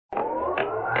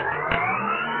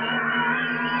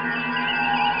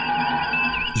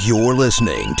You're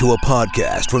listening to a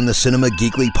podcast from the Cinema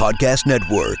Geekly Podcast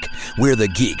Network. We're the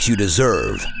geeks you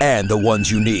deserve and the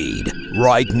ones you need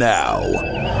right now.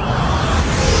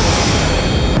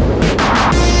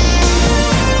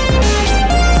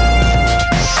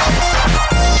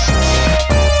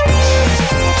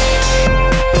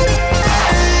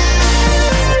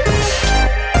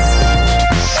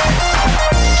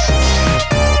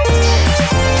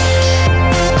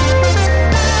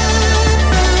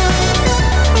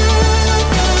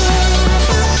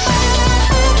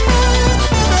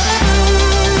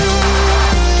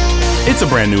 It's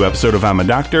a brand new episode of I'm a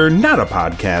Doctor, Not a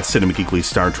Podcast, Cinema Geekly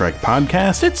Star Trek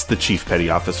podcast. It's the Chief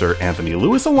Petty Officer, Anthony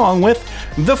Lewis, along with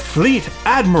the Fleet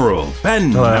Admiral,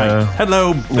 Ben Knight.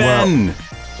 Hello, Ben.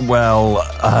 Well,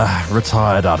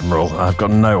 retired Admiral. I've got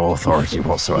no authority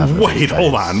whatsoever. Wait,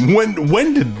 hold on.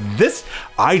 When did this...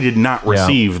 I did not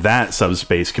receive that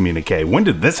subspace communique. When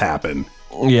did this happen?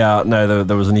 Yeah, no,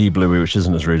 there was an e-bluey, which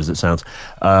isn't as rude as it sounds,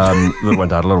 that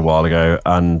went out a little while ago,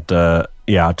 and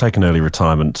I'd taken early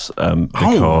retirement because...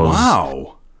 Oh,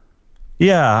 wow.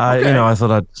 Yeah, okay. I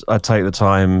thought I'd take the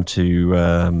time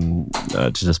to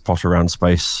just potter around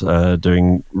space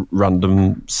doing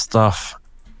random stuff.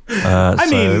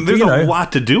 There's a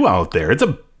lot to do out there. It's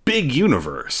a big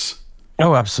universe.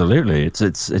 Oh, absolutely.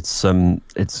 It's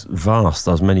vast,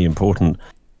 as many important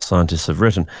scientists have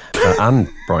written, and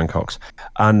Brian Cox,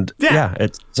 and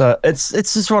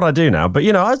it's just what I do now. But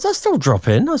I still drop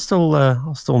in. I'll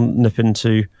still nip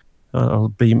into. I'll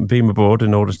beam aboard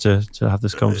in order to have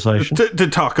this conversation to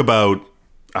talk about.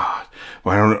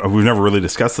 We've never really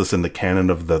discussed this in the canon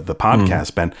of the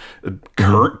podcast, Ben.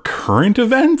 Current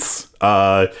events.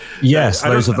 Yes,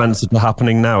 those events that are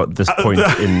happening now at this point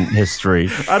in history.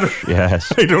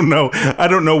 Yes, I don't know. I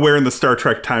don't know where in the Star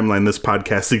Trek timeline this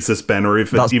podcast exists, Ben, or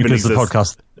if that's it even because exists. The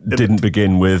podcast didn't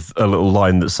begin with a little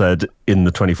line that said "in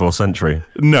the 24th century."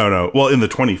 No. Well, in the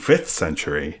 25th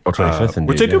century, or 25th, indeed,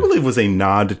 which I do believe was a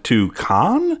nod to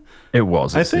Khan. It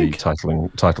was. I think the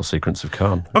title sequence of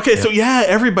Khan. Okay, so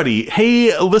everybody.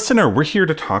 Hey, listener, we're here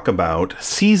to talk about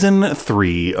season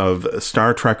 3 of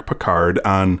Star Trek Picard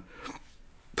on,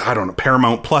 I don't know,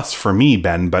 Paramount Plus for me,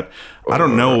 Ben, but I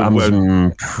don't know.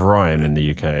 Amazon Prime in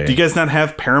the UK. Do you guys not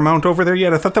have Paramount over there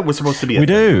yet? I thought that was supposed to be. We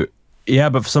do. Yeah,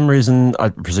 but for some reason, I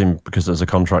presume because there's a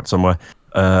contract somewhere,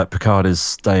 Picard is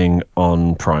staying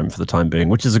on Prime for the time being,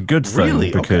 which is a good thing.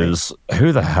 Really? Because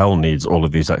who the hell needs all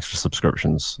of these extra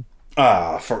subscriptions?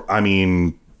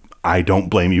 I don't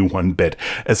blame you one bit.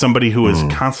 As somebody who is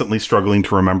constantly struggling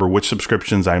to remember which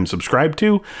subscriptions I'm subscribed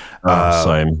to,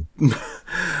 same.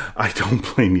 I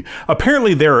don't blame you.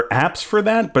 Apparently there are apps for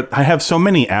that, but I have so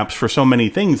many apps for so many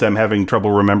things, I'm having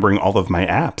trouble remembering all of my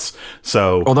apps.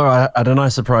 So, although I had a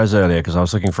nice surprise earlier because I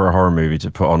was looking for a horror movie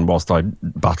to put on whilst I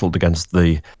battled against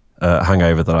the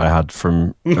hangover that I had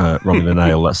from Romulan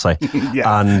Ale, let's say.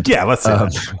 Let's say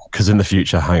that. Because in the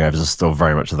future, hangovers are still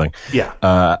very much a thing.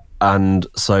 Yeah. And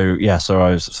so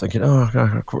I was thinking, I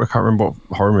can't remember what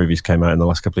horror movies came out in the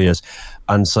last couple of years.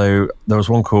 And so there was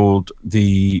one called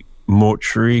The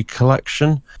Mortuary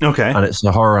Collection. Okay. And it's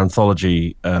a horror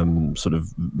anthology sort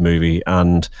of movie.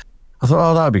 And I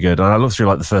thought, that would be good. And I looked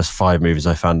through the first 5 movies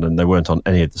I found, and they weren't on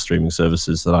any of the streaming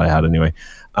services that I had anyway.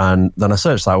 And then I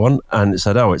searched that one, and it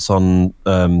said, it's on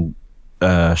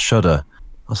Shudder.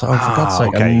 I was like, for God's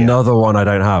sake, another one I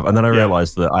don't have. And then I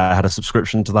realized that I had a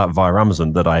subscription to that via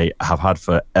Amazon that I have had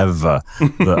forever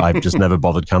that I've just never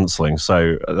bothered cancelling.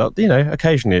 So,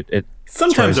 occasionally it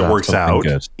sometimes it works out.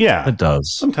 Good. Yeah. It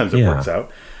does. Sometimes it works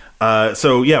out.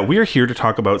 We're here to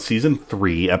talk about season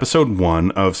 3, episode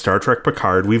 1 of Star Trek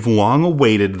Picard. We've long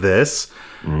awaited this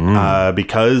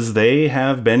because they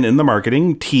have been in the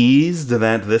marketing teased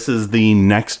that this is the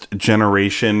next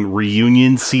generation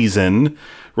reunion season,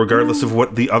 regardless of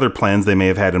what the other plans they may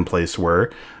have had in place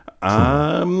were.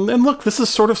 And look, this is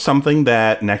sort of something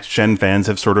that Next Gen fans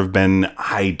have sort of been,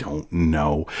 I don't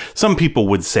know, some people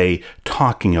would say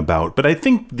talking about, but I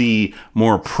think the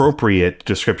more appropriate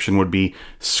description would be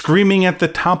screaming at the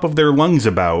top of their lungs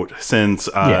about since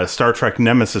Star Trek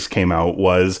Nemesis came out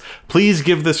was, please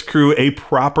give this crew a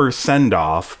proper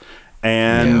send-off.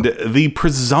 And the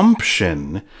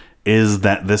presumption is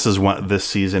that this is what this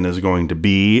season is going to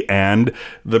be, and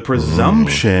the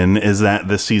presumption is that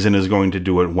this season is going to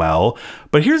do it well.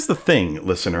 But here's the thing,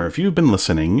 listener, if you've been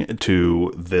listening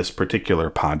to this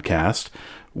particular podcast,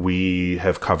 we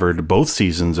have covered both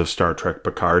seasons of Star Trek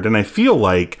Picard, and I feel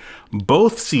like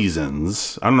both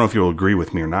seasons, I don't know if you'll agree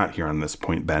with me or not here on this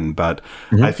point, Ben, but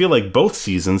I feel like both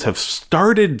seasons have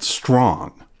started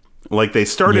strong. Like they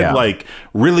started like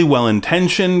really well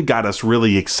intentioned, got us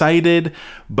really excited,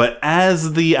 but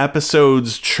as the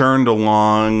episodes churned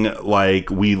along,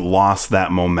 like we lost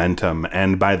that momentum.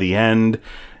 And by the end,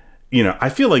 you know, I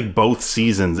feel like both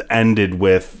seasons ended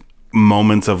with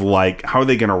moments of like, how are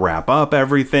they going to wrap up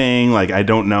everything? Like, I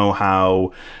don't know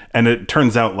how. And it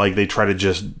turns out like they try to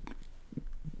just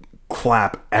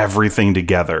clap everything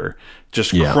together,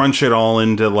 just crunch it all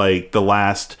into like the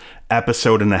last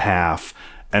episode and a half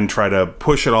and try to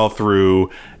push it all through.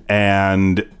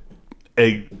 And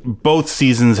both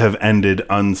seasons have ended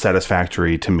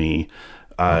unsatisfactory to me,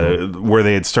 where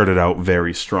they had started out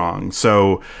very strong.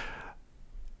 So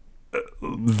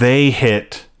they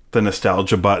hit the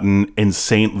nostalgia button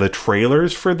insane. The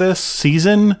trailers for this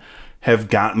season have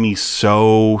got me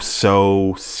so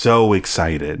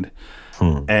excited.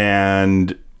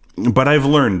 But I've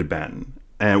learned, Ben,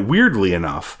 and weirdly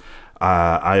enough,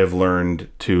 I have learned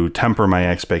to temper my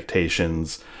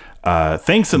expectations.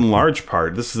 Thanks in large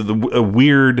part. This is a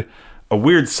weird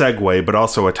segue, but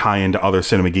also a tie into other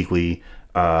Cinema Geekly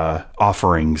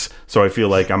offerings. So I feel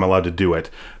like I'm allowed to do it.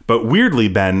 But weirdly,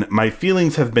 Ben, my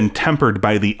feelings have been tempered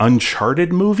by the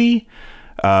Uncharted movie,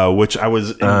 which I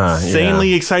was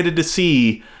insanely excited to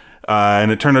see,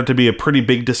 and it turned out to be a pretty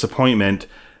big disappointment.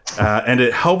 And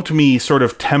it helped me sort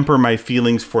of temper my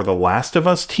feelings for the Last of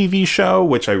Us TV show,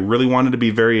 which I really wanted to be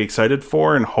very excited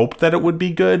for and hoped that it would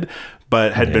be good,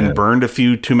 but had been burned a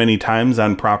few too many times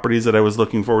on properties that I was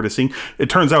looking forward to seeing. It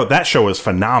turns out that show is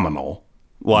phenomenal.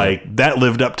 Like, that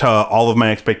lived up to all of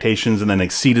my expectations and then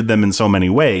exceeded them in so many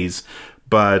ways.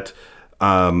 But,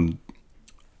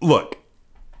 look,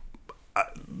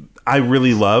 I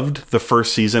really loved the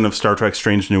first season of Star Trek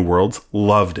Strange New Worlds.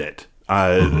 Loved it.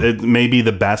 It may be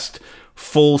the best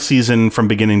full season from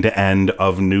beginning to end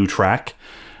of New Trek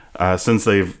since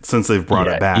they've brought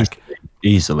it back.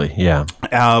 Easily, yeah.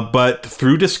 But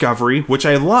through Discovery, which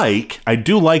I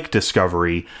do like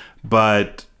Discovery,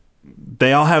 but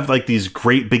they all have like these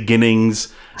great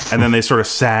beginnings and then they sort of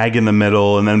sag in the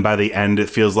middle, and then by the end it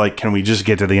feels like, can we just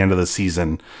get to the end of the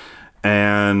season?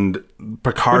 And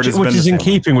Picard which is in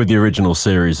keeping with the original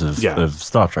series of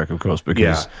Star Trek, of course,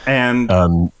 because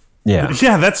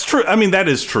that's true. I mean, that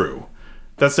is true.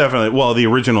 That's definitely, well, the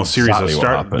original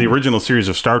series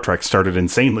of Star Trek started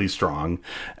insanely strong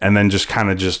and then just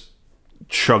kind of just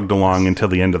chugged along until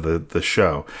the end of the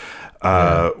show.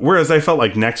 Whereas I felt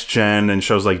like Next Gen and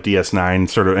shows like DS9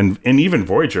 sort of, and even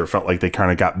Voyager felt like they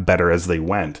kind of got better as they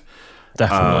went.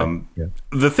 Definitely.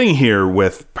 The thing here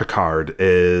with Picard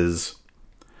is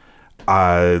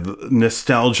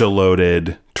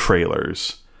nostalgia-loaded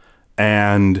trailers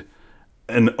and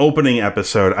an opening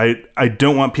episode. I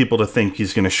don't want people to think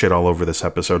he's going to shit all over this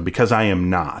episode, because I am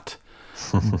not.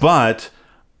 But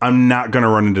I'm not going to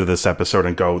run into this episode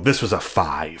and go, this was a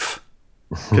 5.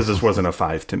 Because this wasn't a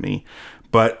 5 to me.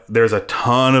 But there's a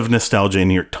ton of nostalgia in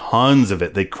here. Tons of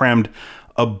it. They crammed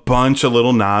a bunch of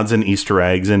little nods and Easter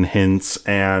eggs and hints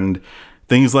and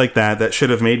things like that should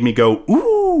have made me go,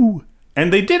 ooh.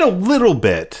 And they did a little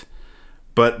bit.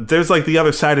 But there's like the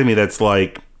other side of me that's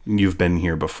like, you've been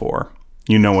here before.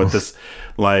 You know what this,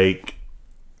 like...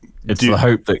 It's the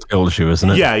hope that kills you,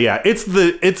 isn't it? Yeah. It's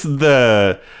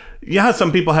the... Yeah,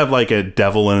 some people have like a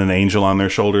devil and an angel on their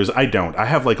shoulders. I don't. I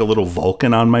have like a little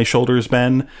Vulcan on my shoulders,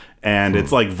 Ben. And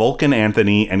it's like Vulcan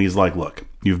Anthony. And he's like, look,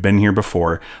 you've been here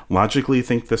before. Logically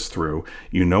think this through.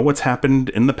 You know what's happened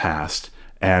in the past.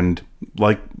 And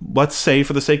like, let's say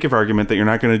for the sake of argument that you're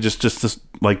not going to just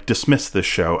like dismiss this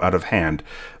show out of hand.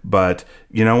 But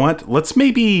you know what?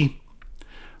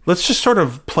 Let's just sort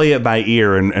of play it by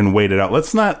ear and wait it out.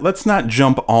 Let's not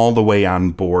jump all the way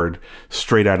on board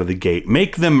straight out of the gate.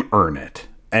 Make them earn it.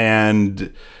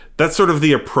 And that's sort of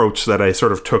the approach that I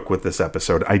sort of took with this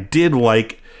episode. I did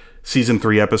like Season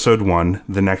 3, Episode 1,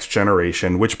 The Next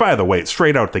Generation, which, by the way,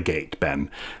 straight out the gate, Ben.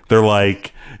 They're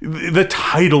like, the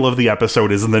title of the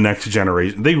episode is The Next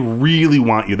Generation. They really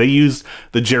want you. They used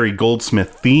the Jerry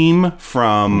Goldsmith theme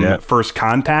from First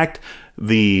Contact.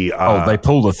 They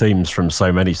pull the themes from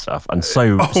so many stuff and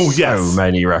so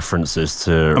many references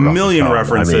to a million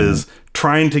references,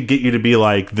 trying to get you to be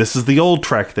like, this is the old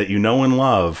Trek that you know and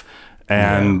love.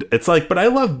 And it's like, but I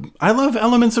love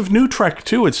elements of new Trek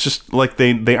too. It's just like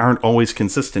they aren't always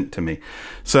consistent to me.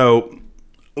 So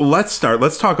let's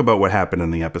talk about what happened in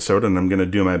the episode, and I'm going to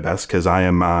do my best because I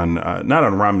am on not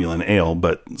on Romulan ale,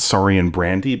 but Saurian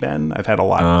brandy, Ben. I've had a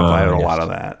lot of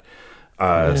that.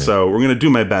 So we're going to do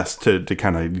my best to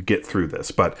kind of get through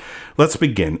this. But let's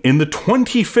begin. In the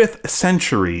 25th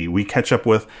century, we catch up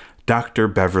with Dr.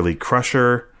 Beverly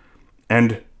Crusher.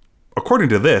 And according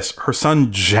to this, her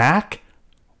son Jack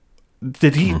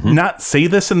Did he not say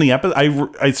this in the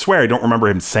episode? I swear I don't remember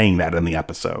him saying that in the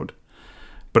episode.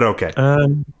 But okay.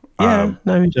 No,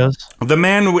 he does. The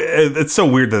man, it's so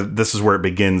weird that this is where it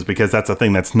begins, because that's a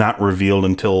thing that's not revealed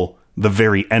until the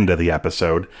very end of the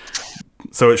episode.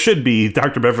 So it should be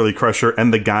Dr. Beverly Crusher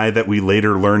and the guy that we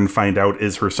later find out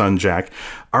is her son Jack,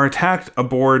 are attacked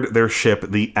aboard their ship,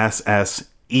 the SS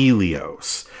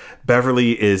Ilios.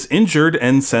 Beverly is injured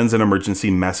and sends an emergency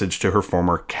message to her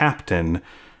former captain,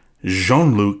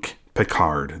 Jean-Luc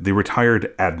Picard, the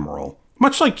retired admiral.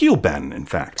 Much like you, Ben, in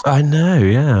fact. I know,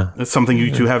 yeah. That's something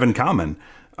you two have in common.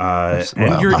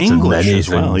 And you're English as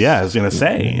well. Yeah, I was going to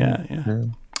say.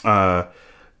 Yeah.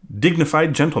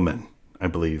 Dignified gentleman, I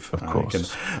believe. Of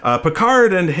course.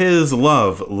 Picard and his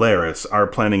love, Laris, are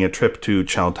planning a trip to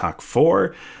Chaltak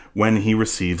 4 when he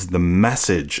receives the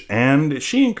message, and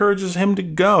she encourages him to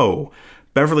go.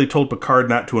 Beverly told Picard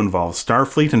not to involve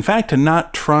Starfleet, in fact, to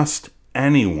not trust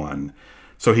anyone.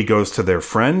 So he goes to their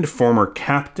friend, former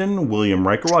captain, William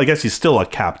Riker. Well, I guess he's still a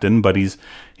captain, but he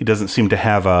doesn't seem to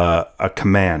have a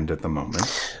command at the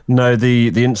moment. No, the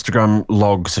Instagram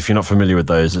logs, if you're not familiar with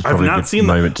those, it's probably a good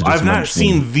moment to just I've not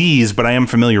seen these, but I am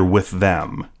familiar with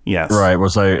them. Yes. Right. Well,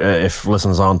 so if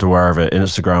listeners aren't aware of it,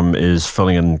 Instagram is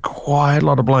filling in quite a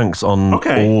lot of blanks on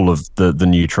all of the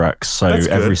new tracks. So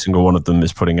every single one of them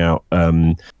is putting out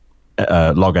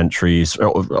log entries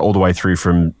all the way through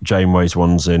from Janeway's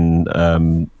ones in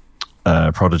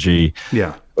Prodigy.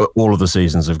 Yeah. All of the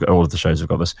seasons all of the shows have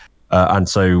got this. And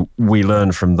so we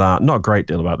learned from that, not a great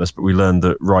deal about this, but we learned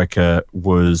that Riker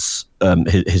was,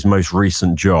 his most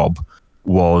recent job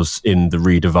was in the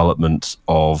redevelopment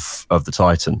of the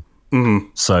Titan. Mm-hmm.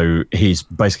 So he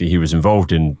was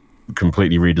involved in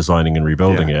completely redesigning and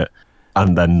rebuilding it,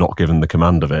 and then not given the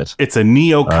command of it. It's a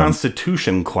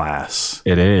Neo-Constitution class.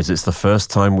 It is. It's the first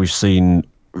time we've seen,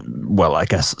 well, I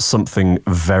guess something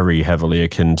very heavily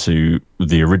akin to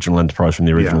the original Enterprise from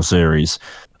the original series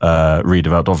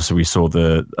redeveloped. Obviously, we saw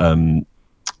the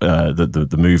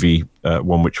movie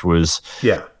one, which was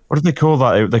what did they call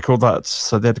that? They called that,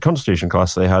 so they had the Constitution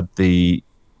class. They had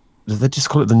did they just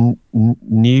call it the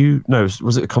new? No,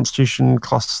 was it Constitution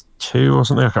Class 2 or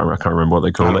something? I can't remember what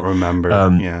they called it. I don't remember.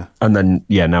 And then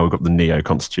now we've got the Neo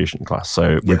Constitution class.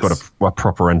 So we've got a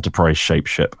proper Enterprise shaped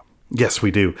ship. Yes,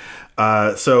 we do.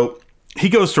 So he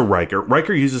goes to Riker.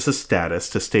 Riker uses his status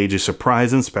to stage a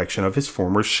surprise inspection of his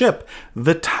former ship,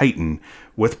 the Titan,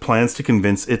 with plans to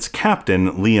convince its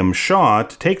captain, Liam Shaw,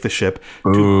 to take the ship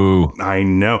to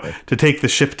take the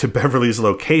ship to Beverly's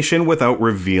location without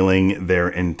revealing their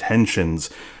intentions.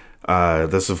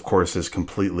 This, of course, is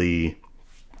completely...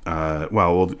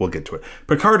 we'll get to it.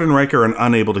 Picard and Riker are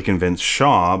unable to convince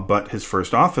Shaw, but his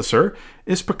first officer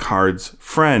is Picard's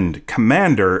friend,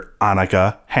 Commander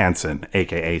Annika Hansen,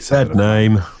 a.k.a. Dead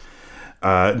name.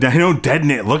 I know, dead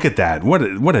name. Look at that. What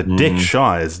a dick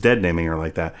Shaw is, dead naming her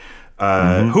like that.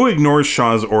 Who ignores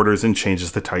Shaw's orders and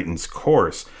changes the Titan's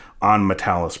course. On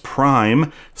Metalis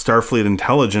Prime, Starfleet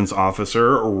intelligence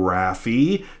officer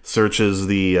Raffi searches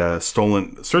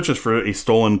for a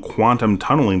stolen quantum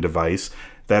tunneling device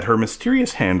that her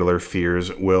mysterious handler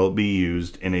fears will be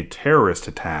used in a terrorist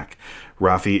attack.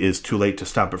 Raffi is too late to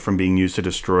stop it from being used to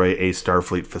destroy a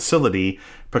Starfleet facility.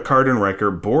 Picard and Riker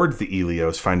board the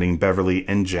Ilios, finding Beverly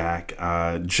and Jack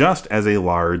just as a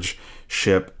large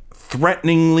ship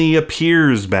threateningly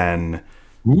appears, Ben.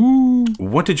 Ooh.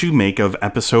 What did you make of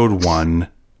episode 1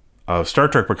 of Star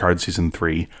Trek Picard Season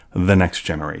 3, The Next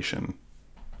Generation?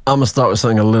 I'm going to start with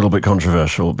something a little bit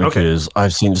controversial because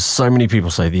I've seen so many people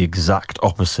say the exact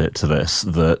opposite to this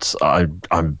that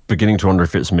I'm beginning to wonder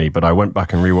if it's me, but I went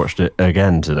back and rewatched it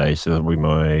again today, so that'll be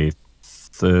my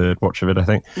third watch of it, I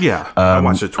think. Yeah, I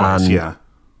watched it twice,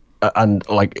 And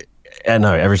like,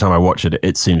 no, every time I watch it,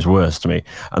 it seems worse to me,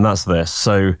 and that's this.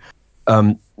 So,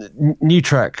 New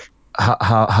Trek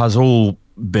has all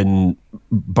been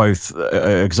both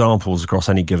examples across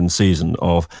any given season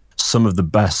of some of the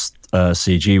best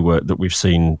CG work that we've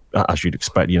seen, as you'd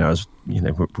expect. As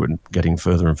we're getting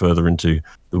further and further into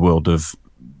the world of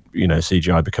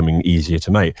CGI becoming easier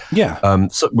to make. Yeah.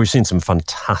 So we've seen some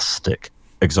fantastic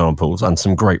examples and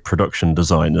some great production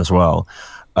design as well.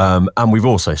 And we've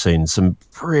also seen some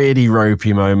pretty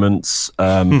ropey moments.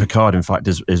 Picard, in fact,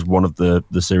 is one of the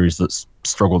series that's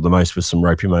struggled the most with some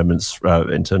ropey moments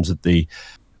in terms of the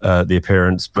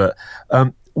appearance. But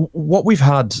what we've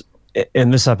had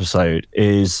in this episode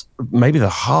is maybe the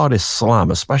hardest slam,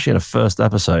 especially in a first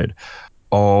episode,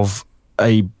 of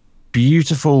a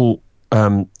beautiful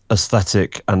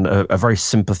aesthetic and a very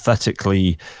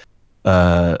sympathetically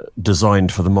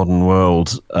designed for the modern world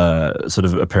sort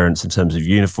of appearance in terms of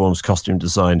uniforms, costume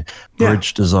design,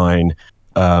 bridge design,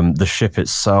 The ship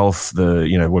itself,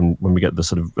 when we get the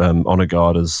sort of honor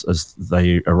guard as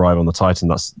they arrive on the Titan,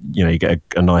 that's you get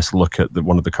a nice look at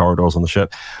one of the corridors on the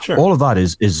ship. Sure. All of that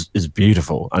is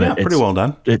beautiful, and pretty well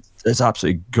done. It's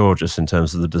absolutely gorgeous in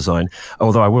terms of the design.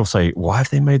 Although I will say, why have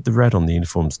they made the red on the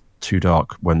uniforms too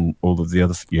dark when all of the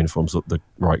other uniforms look the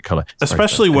right color?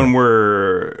 Especially when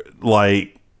we're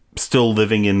like still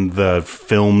living in the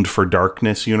filmed for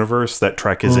darkness universe that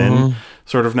Trek is in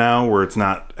sort of now, where it's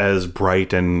not as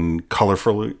bright and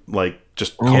colorful, like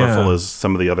just colorful as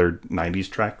some of the other 90s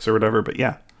Treks or whatever. But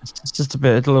yeah, it's just a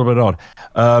little bit odd.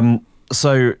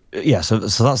 So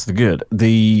that's the good.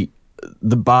 The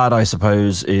bad, I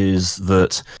suppose, is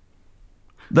that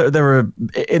there are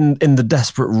in the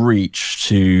desperate reach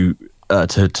to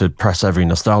press every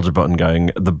nostalgia button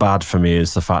going. The bad for me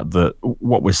is the fact that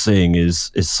what we're seeing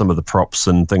is some of the props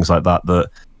and things like that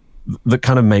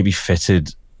kind of maybe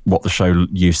fitted what the show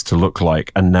used to look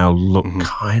like and now look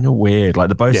kind of weird. Like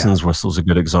the bosun's whistle's a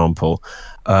good example.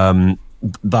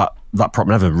 That prop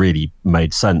never really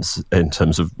made sense in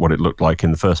terms of what it looked like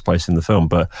in the first place in the film,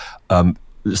 but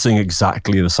seeing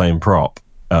exactly the same prop,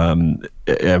 I mean,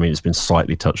 it's been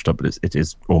slightly touched up, but it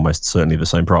is almost certainly the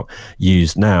same prop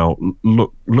used now.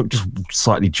 Look just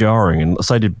slightly jarring, and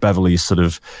so did Beverly's sort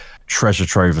of treasure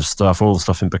trove of stuff. All the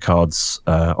stuff in Picard's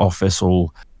office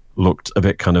all looked a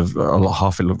bit kind of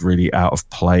half. It looked really out of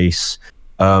place.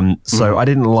 So I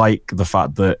didn't like the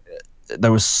fact that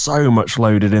there was so much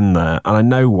loaded in there, and I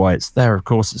know why it's there. Of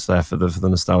course, it's there for the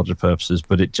nostalgia purposes,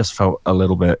 but it just felt a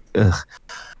little bit. Ugh.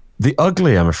 The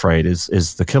ugly, I'm afraid, is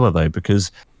the killer though,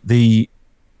 because the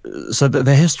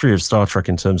history of Star Trek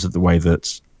in terms of the way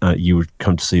that you would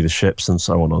come to see the ships and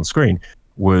so on screen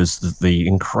was the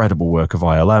incredible work of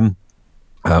ILM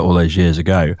all those years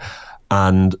ago,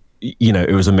 and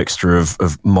it was a mixture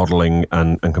of modeling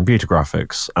and computer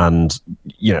graphics, and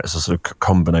it's a sort of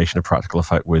combination of practical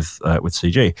effect with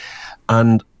CG,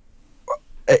 and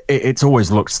it's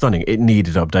always looked stunning. It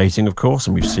needed updating, of course,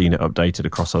 and we've seen it updated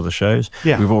across other shows.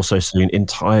 Yeah. We've also seen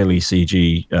entirely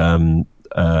CG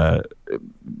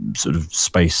sort of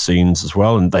space scenes as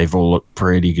well, and they've all looked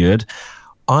pretty good.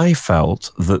 I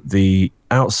felt that the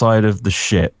outside of the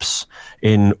ships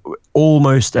in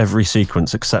almost every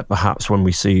sequence, except perhaps when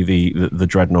we see the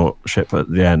Dreadnought ship at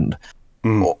the end,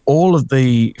 all of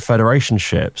the Federation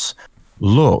ships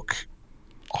look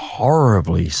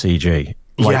horribly CG.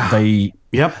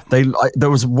 There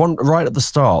was one right at the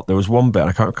start. There was one bit.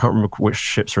 I can't remember which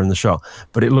ships are in the shot,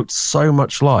 but it looked so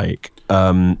much like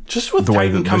just with the Titan way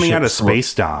that coming out of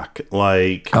space dock,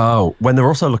 like when they're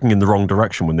also looking in the wrong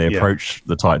direction when they approach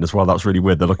the Titan as well. That's really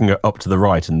weird. They're looking up to the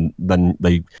right, and then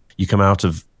you come out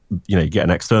of you get an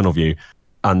external view,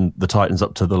 and the Titan's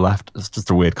up to the left. It's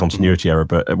just a weird continuity error,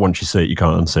 but once you see it, you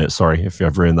can't unsee it. Sorry if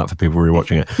I've ruined that for people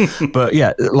rewatching it. But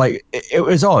yeah, like it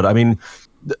was odd. I mean,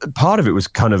 part of it was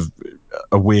kind of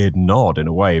a weird nod in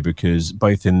a way, because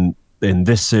both in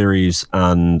this series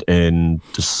and in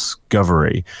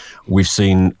Discovery, we've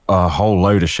seen a whole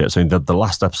load of shit. So the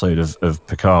last episode of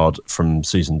Picard from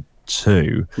season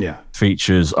 2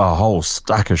 features a whole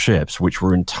stack of ships which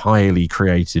were entirely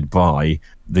created by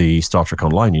the Star Trek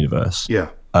Online universe.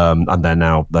 And they're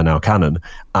now canon.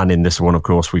 And in this one, of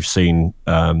course, we've seen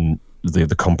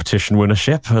the competition winner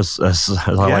ship, as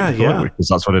I like to call it, because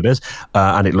that's what it is,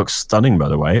 and it looks stunning, by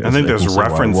the way. I think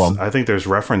there's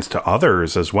reference to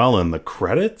others as well in the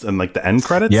credits and like the end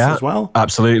credits as well.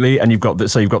 Absolutely, and you've got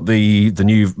the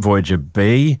new Voyager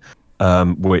B,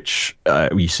 which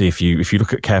you see if you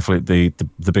look at carefully at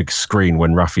the big screen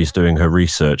when Raffi's doing her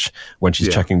research, when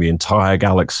she's checking the entire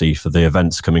galaxy for the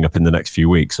events coming up in the next few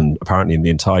weeks, and apparently in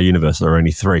the entire universe there are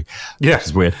only 3. Yeah, which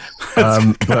is weird.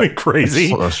 That's kind of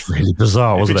crazy. That's really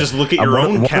bizarre. If you just look at your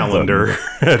own calendar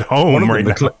at home right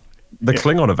now. The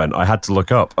Klingon event I had to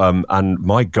look up, and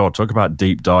my God, talk about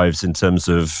deep dives in terms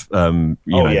of playing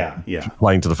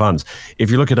to the fans.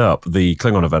 If you look it up, the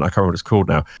Klingon event, I can't remember what it's called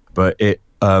now, but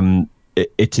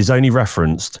it is only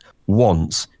referenced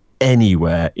once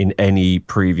anywhere in any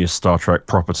previous Star Trek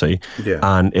property,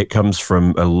 and it comes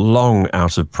from a long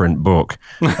out of print book,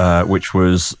 which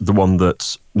was the one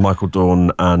that Michael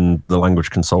Dorn and the language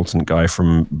consultant guy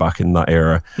from back in that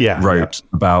era wrote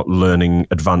about learning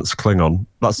advanced Klingon.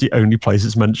 That's the only place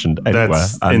it's mentioned anywhere.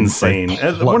 That's insane.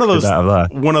 One of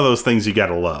those things you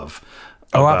gotta love.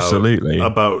 Absolutely.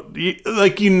 About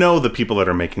the people that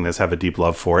are making this have a deep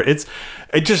love for it.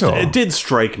 It did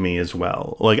strike me as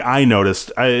well. Like I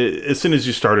noticed as soon as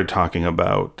you started talking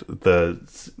about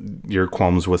your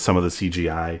qualms with some of the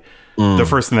CGI, the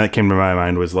first thing that came to my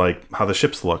mind was like how the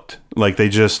ships looked. Like they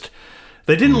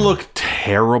didn't look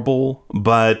terrible,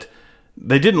 but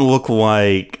they didn't look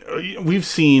like we've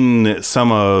seen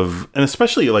some of, and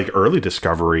especially like early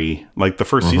Discovery, like the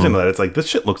first season of that. It's like, this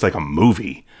shit looks like a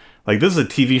movie. Like, this is a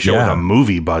TV show with a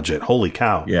movie budget. Holy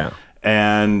cow. Yeah.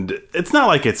 And it's not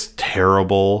like it's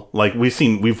terrible. Like,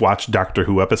 we've watched Doctor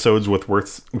Who episodes with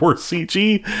worse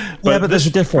CG. But there's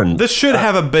a difference. This should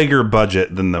have a bigger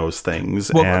budget than those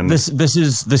things. Well, and this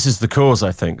is the cause,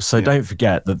 I think. So don't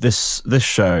forget that this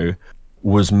show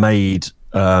was made.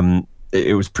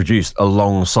 It was produced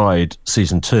alongside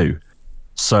season 2,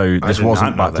 so this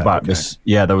wasn't back to back.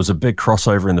 There was a big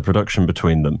crossover in the production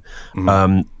between them,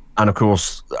 and of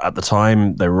course at the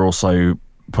time they were also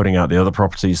putting out the other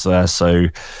properties there. So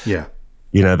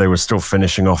they were still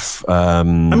finishing off.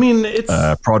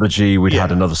 It's Prodigy. We'd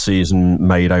had another season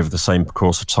made over the same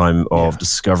course of time of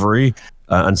Discovery.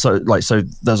 And so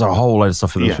there's a whole load of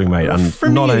stuff that was being made, and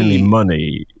not only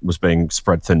money was being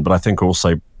spread thin, but I think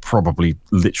also probably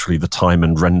literally the time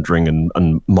and rendering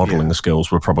and modeling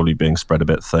skills were probably being spread a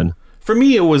bit thin. For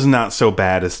me, it was not so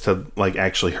bad as to like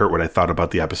actually hurt what I thought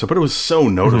about the episode, but it was so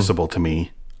noticeable to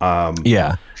me. That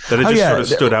it just sort of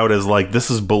stood out as like, this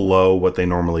is below what they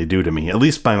normally do to me, at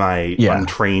least by my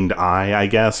untrained eye, I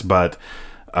guess. But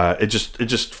it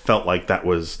just felt like that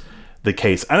was the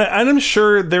case, and I'm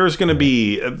sure there's going to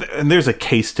be, and there's a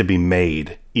case to be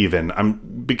made,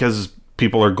 even because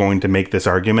people are going to make this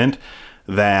argument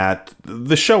that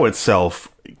the show itself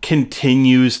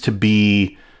continues to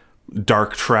be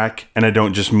Dark Trek, and I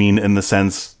don't just mean in the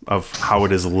sense of how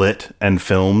it is lit and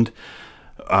filmed,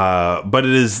 but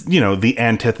it is, the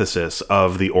antithesis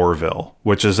of the Orville,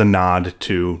 which is a nod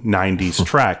to 90s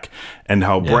Trek and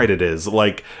how bright it is.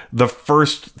 Like, the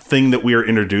first thing that we are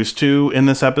introduced to in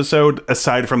this episode,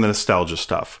 aside from the nostalgia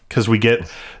stuff, because we get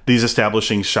these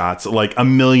establishing shots, like a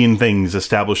million things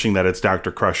establishing that it's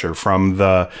Dr. Crusher, from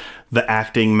the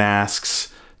acting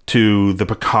masks to the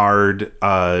Picard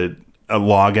a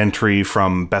log entry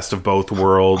from Best of Both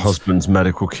Worlds, husband's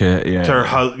medical kit, to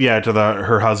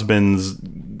her husband's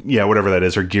whatever that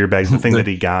is, her gear bags, the thing that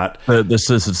he got,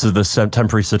 the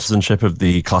temporary citizenship of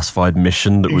the classified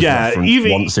mission that was referenced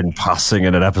once in passing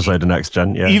in an episode of Next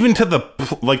Gen, even to the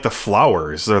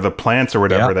flowers or the plants or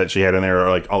whatever that she had in there, or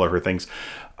like all of her things.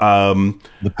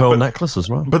 The pearl necklace as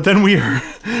well. But then we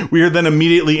are then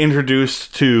immediately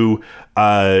introduced to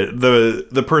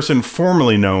the person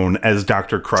formerly known as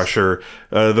Dr. Crusher,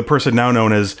 the person now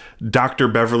known as Dr.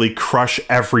 Beverly Crush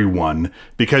Everyone,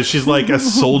 because she's like a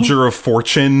soldier of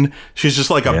fortune. She's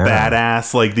just like a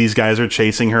badass. Like, these guys are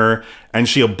chasing her, and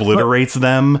she obliterates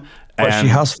them. But she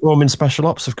has form in special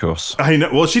ops, of course. I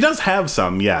know. Well, she does have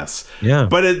some, yes. Yeah.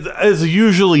 But it is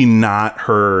usually not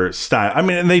her style. I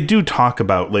mean, and they do talk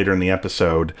about later in the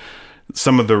episode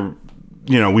some of the,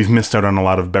 we've missed out on a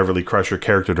lot of Beverly Crusher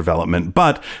character development,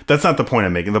 but that's not the point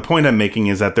I'm making. The point I'm making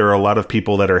is that there are a lot of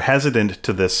people that are hesitant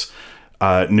to this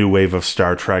new wave of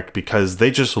Star Trek because they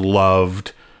just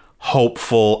loved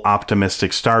hopeful,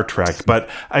 optimistic Star Trek. But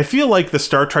I feel like the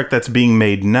Star Trek that's being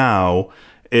made now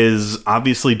is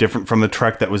obviously different from the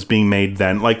Trek that was being made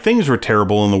then. Like, things were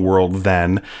terrible in the world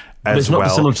then as well. It's not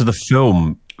dissimilar to the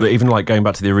film, but even like going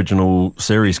back to the original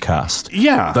series cast.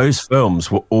 Yeah. Those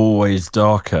films were always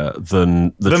darker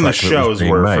than the shows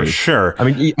were, for sure.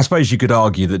 I mean, I suppose you could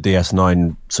argue that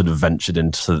DS9 sort of ventured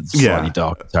into slightly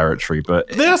darker territory, but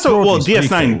they also,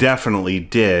 DS9 definitely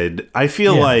did. I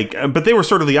feel like, but they were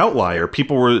sort of the outlier.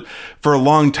 People were, for a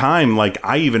long time, like,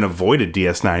 I even avoided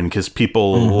DS9 because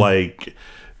people like,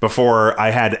 before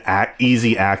I had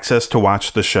easy access to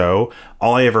watch the show,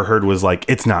 all I ever heard was like,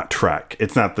 it's not Trek.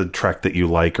 It's not the Trek that you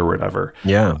like or whatever.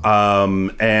 Yeah.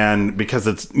 And because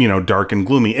it's, dark and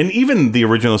gloomy. And even the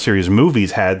original series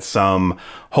movies had some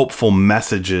hopeful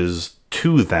messages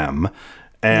to them.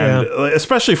 And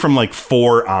especially from like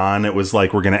 4 on, it was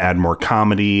like, we're going to add more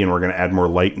comedy and we're going to add more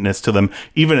lightness to them.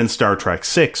 Even in Star Trek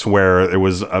 6, where it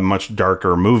was a much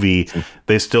darker movie,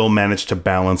 they still managed to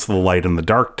balance the light and the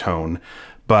dark tone.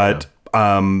 But,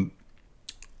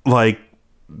 like,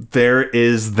 there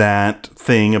is that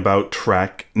thing about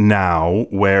Trek now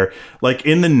where, like,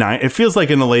 it feels like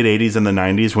in the late 80s and the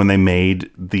 90s when they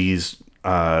made these,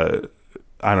 I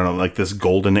don't know, like this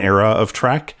golden era of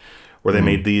Trek, where they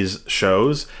made these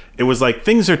shows. It was like,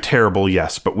 things are terrible,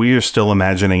 yes, but we are still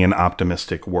imagining an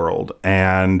optimistic world.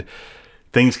 And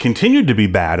things continued to be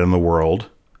bad in the world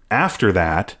after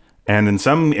that, and in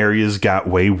some areas got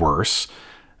way worse.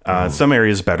 Some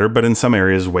areas better, but in some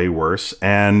areas way worse.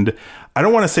 And I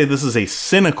don't want to say this is a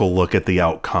cynical look at the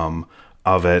outcome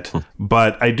of it,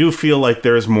 but I do feel like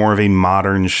there's more of a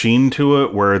modern sheen to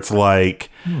it, where it's like,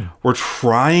 we're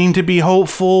trying to be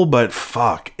hopeful, but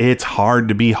fuck, it's hard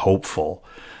to be hopeful.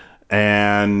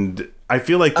 And I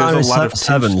feel like there's a lot of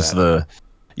Seven's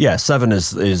Seven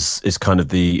is kind of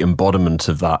the embodiment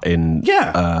of that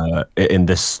in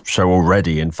this show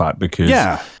already. In fact,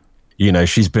 because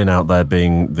she's been out there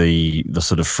being the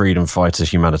sort of freedom fighter,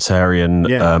 humanitarian.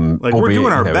 Yeah, we're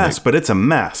doing our best, but it's a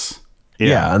mess.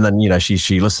 Yeah, and then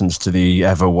she listens to the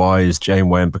ever wise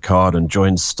Janeway and Picard and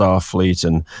joins Starfleet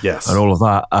and all of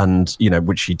that, and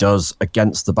which she does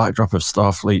against the backdrop of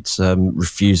Starfleet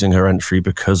refusing her entry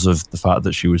because of the fact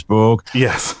that she was Borg.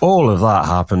 Yes, all of that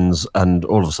happens, and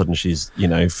all of a sudden she's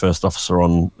first officer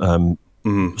on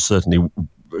certainly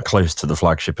close to the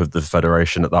flagship of the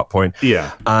Federation at that point.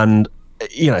 Yeah, and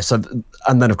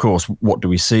and then of course, what do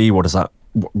we see? What does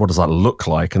that look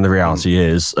like? And the reality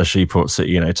is, as she puts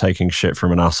it, taking shit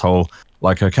from an asshole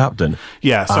like her captain.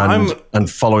 Yeah, so and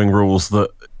following rules that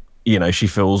she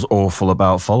feels awful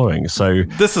about following. So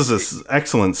this is an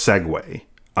excellent segue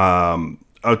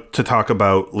to talk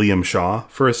about Liam Shaw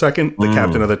for a second, the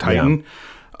captain of the Titan,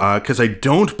 because I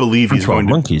don't believe he's going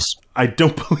to. I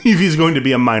don't believe he's going to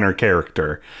be a minor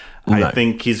character. No. I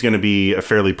think he's going to be a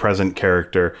fairly present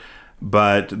character,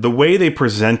 but the way they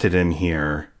presented him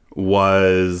here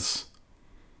was,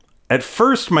 at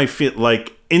first my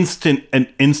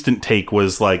instant take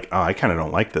was like, oh, I kind of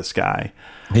don't like this guy.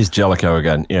 He's Jellicoe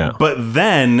again, yeah. But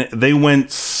then they went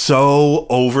so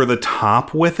over the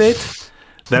top with it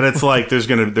that it's like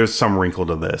there's some wrinkle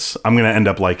to this. I'm gonna end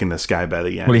up liking this guy by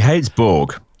the end. Well, he hates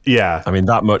Borg. Yeah, I mean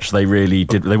that much they really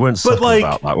did. They weren't subtle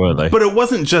about that, were they? But it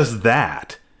wasn't just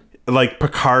that. Like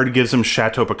Picard gives him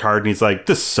Chateau Picard, and he's like,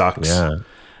 "This sucks." Yeah.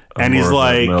 And he's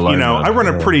like, I run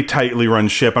a pretty tightly run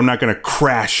ship. I'm not going to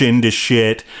crash into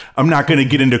shit. I'm not going to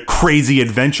get into crazy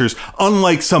adventures,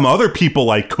 unlike some other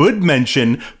people I could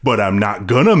mention, but I'm not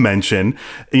going to mention,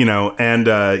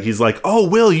 And he's like, oh,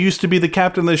 Will, you used to be the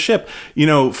captain of the ship.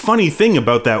 Funny thing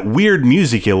about that weird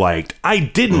music you liked. I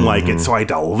didn't like it, so I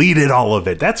deleted all of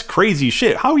it. That's crazy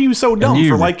shit. How are you so dumb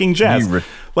for liking jazz?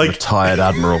 Retired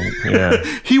admiral. Yeah.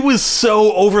 He was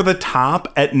so over the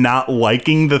top at not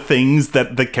liking the things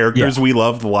that the characters we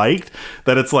loved liked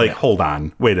that it's like, hold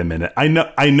on, wait a minute. I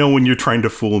know when you're trying to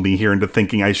fool me here into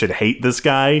thinking I should hate this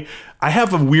guy. I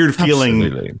have a weird feeling.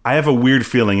 Absolutely. I'm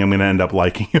going to end up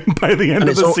liking him by the end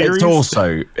of the series.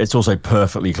 It's also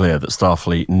perfectly clear that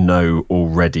Starfleet know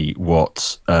already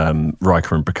what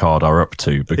Riker and Picard are up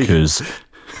to, because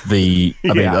the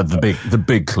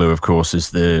big clue, of course,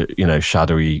 is the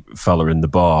shadowy fella in the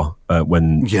bar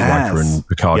when Riker and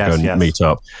Picard go and meet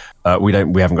up. We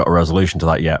haven't got a resolution to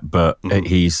that yet, but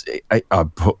I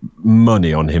put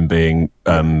money on him being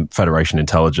Federation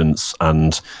intelligence,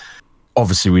 and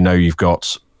obviously we know you've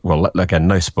got, well, again,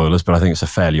 no spoilers, but I think it's a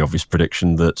fairly obvious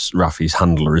prediction that Raffi's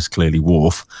handler is clearly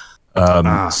Worf. We've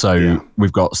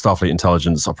got Starfleet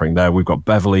intelligence operating there. We've got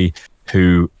Beverly,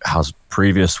 who has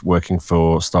previous working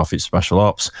for Starfleet Special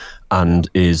Ops and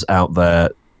is out there,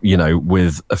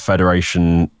 with a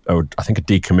Federation, or I think a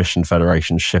decommissioned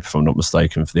Federation ship, if I'm not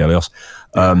mistaken, for the Helios,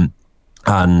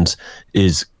 and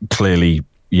is clearly,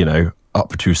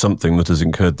 up to something that has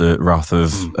incurred the wrath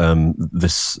of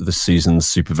this season's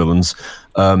supervillains,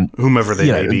 whomever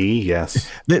they may be. Yes,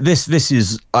 this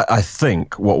is, I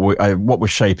think, what we're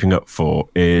shaping up for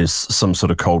is some sort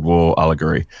of Cold War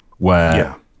allegory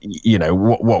where.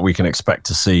 What we can expect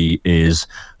to see is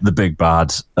the big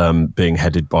bad being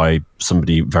headed by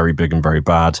somebody very big and very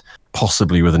bad,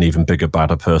 possibly with an even bigger,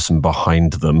 badder person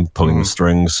behind them pulling the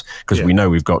strings, because we know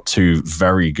we've got two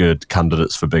very good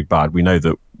candidates for big bad. We know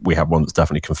that we have one that's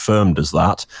definitely confirmed as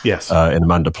that in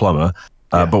Amanda Plummer,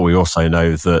 but we also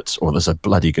know that, or there's a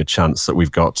bloody good chance that we've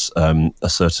got a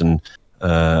certain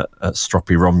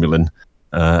stroppy Romulan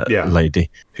lady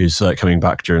who's coming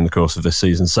back during the course of this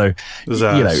season. So there's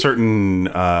a certain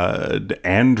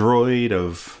android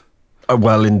of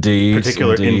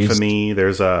particular infamy.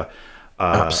 There's a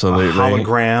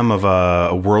hologram of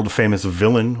a world famous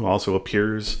villain who also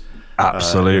appears in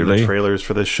the trailers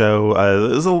for this show.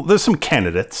 There's some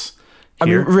candidates. I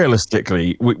mean,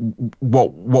 realistically,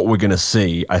 what we're going to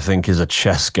see, I think, is a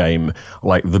chess game,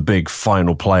 like the big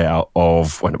final play out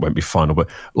of, well, it won't be final, but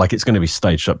like it's going to be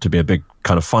staged up to be a big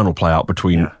kind of final play out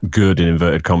between good in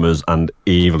inverted commas and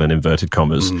evil in inverted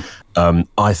commas.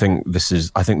 I think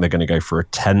they're going to go for a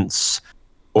tense,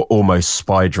 almost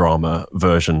spy drama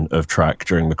version of Trek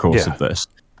during the course of this,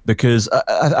 because,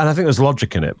 and I think there's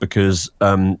logic in it, because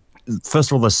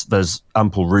first of all, there's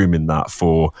ample room in that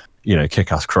for,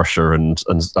 Kick-Ass Crusher, and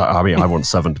I mean, I want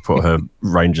Seven to put her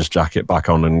Rangers jacket back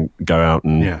on and go out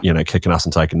and kicking ass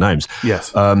and taking names.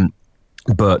 Yes.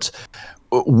 But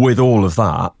with all of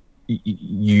that,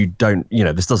 you don't.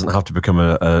 This doesn't have to become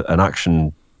an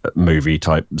action movie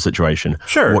type situation.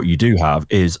 Sure. What you do have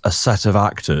is a set of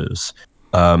actors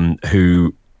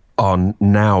who are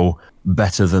now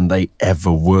better than they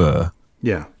ever were.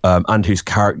 Yeah. And whose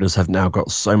characters have now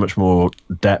got so much more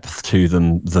depth to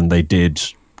them than they did,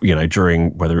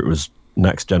 during whether it was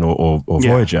Next Gen or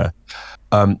Voyager.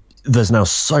 There's now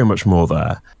so much more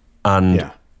there.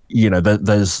 And,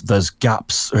 there's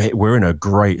gaps. We're in a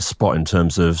great spot in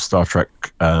terms of Star Trek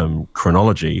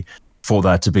chronology for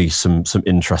there to be some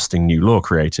interesting new lore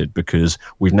created, because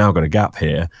we've now got a gap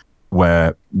here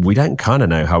where we don't kind of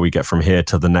know how we get from here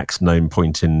to the next known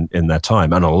point in their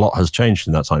time, and a lot has changed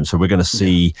in that time. So we're going to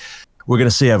see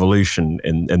evolution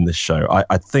in this show.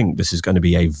 I think this is going to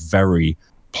be a very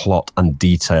plot and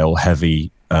detail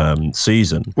heavy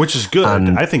season, which is good.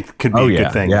 And I think could be a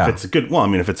good thing if it's a good. Well, I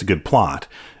mean, if it's a good plot,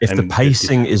 if the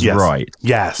pacing is right,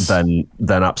 yes, then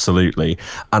absolutely.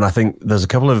 And I think there's a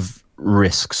couple of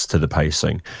risks to the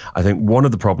pacing. I think one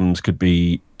of the problems could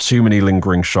be too many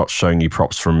lingering shots showing you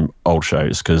props from old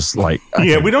shows, because we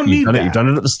don't need that. You've done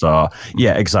it at the start.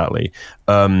 Yeah, exactly.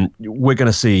 We're going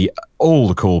to see all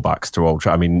the callbacks to old.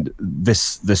 I mean,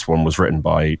 this one was written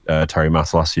by Terry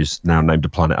Matalas, who's now named a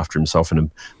planet after himself in a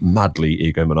madly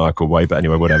egomaniacal way. But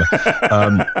anyway, whatever.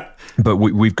 But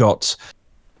we've got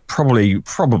probably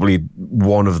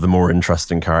one of the more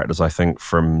interesting characters, I think,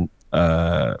 from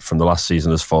the last season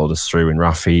has followed us through in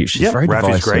Raffi. She's very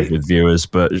divisive with viewers,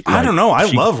 but I don't know. I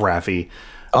love Raffi.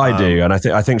 I do, and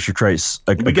I think she creates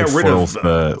a good foil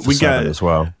for Seven as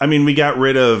well. I mean, we got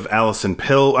rid of Alison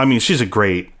Pill. I mean, she's a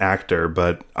great actor,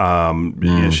 but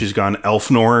she's gone.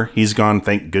 Elfnor, he's gone.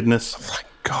 Thank goodness. Oh my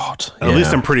God. At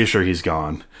least I'm pretty sure he's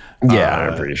gone. Yeah,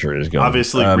 I'm pretty sure he's gone.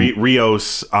 Obviously,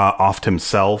 Rios offed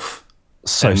himself.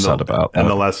 So sad about that. In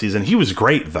the last season, he was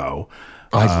great though.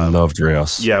 I loved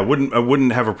Rios. Yeah, I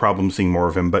wouldn't have a problem seeing more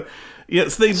of him. But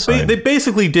yes, they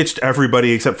basically ditched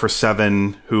everybody except for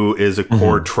Seven, who is a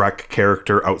core Trek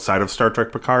character outside of Star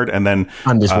Trek Picard, and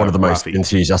is one of the most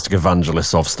enthusiastic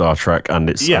evangelists of Star Trek and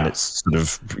its sort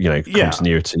of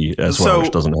continuity as well,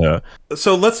 which doesn't hurt.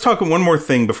 So let's talk one more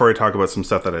thing before I talk about some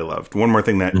stuff that I loved. One more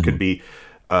thing that could be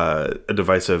a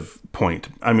divisive point.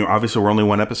 I mean, obviously we're only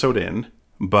one episode in,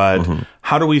 but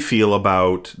how do we feel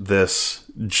about this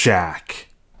Jack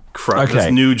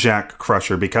this new Jack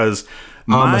Crusher? Because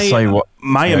my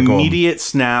immediate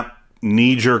snap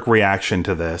knee-jerk reaction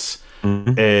to this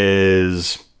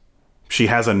is she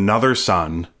has another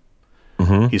son.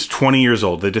 He's 20 years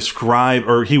old.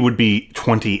 Or he would be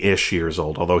 20-ish years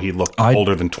old, although he looked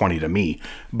older than 20 to me.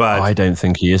 But I don't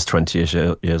think he is 20-ish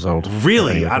years old.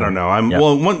 Really? I don't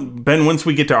know. Ben, once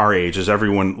we get to our age, is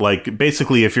everyone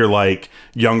basically if you're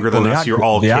younger than us, you're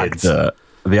all kids.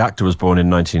 The actor was born in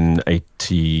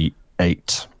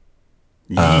 1988,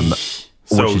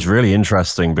 which is really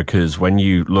interesting, because when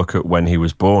you look at when he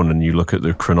was born and you look at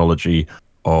the chronology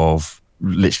of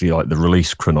literally the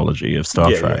release chronology of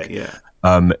Star Trek,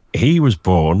 he was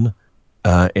born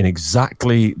in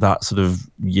exactly that sort of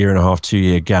 1.5 2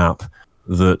 year gap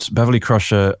that Beverly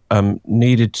Crusher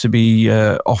needed to be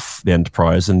off the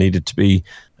Enterprise and needed to be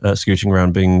scooting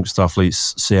around being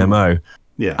Starfleet's CMO.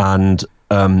 Yeah. And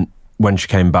when she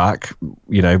came back,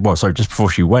 just before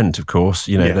she went, of course,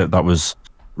 that was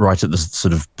right at the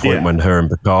sort of point when her and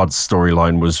Picard's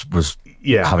storyline was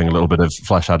having a little bit of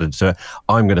flesh added to it.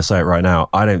 I'm going to say it right now.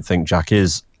 I don't think Jack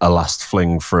is a last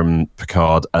fling from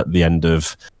Picard at the end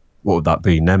of, what would that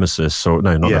be, Nemesis? Or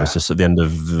no, not Nemesis, at the end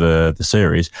of the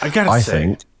series. I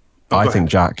think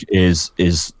Jack is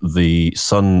the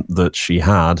son that she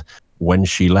had when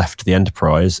she left the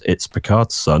Enterprise. It's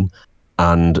Picard's son.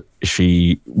 And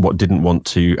she didn't want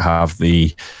to have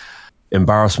the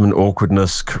embarrassment,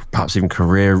 awkwardness, perhaps even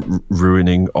career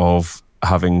ruining of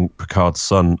having Picard's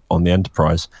son on the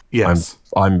Enterprise. Yes.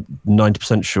 I'm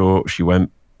 90% sure she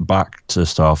went back to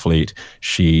Starfleet.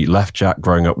 She left Jack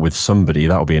growing up with somebody.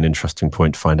 That'll be an interesting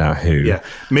point to find out who. Yeah.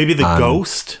 Maybe the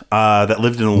ghost that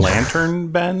lived in a lantern,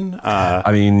 Ben?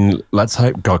 I mean, let's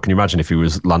hope. God, can you imagine if he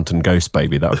was Lantern Ghost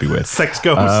Baby? That would be weird. Sex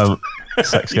Ghost.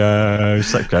 Sex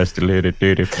Ghost. Sex Ghost.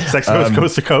 Sex Ghost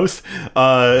Coast to Coast.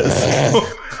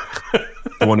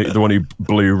 The one who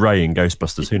blew Ray in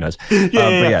Ghostbusters, who knows?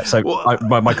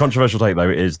 My controversial take, though,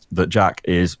 is that Jack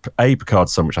is A,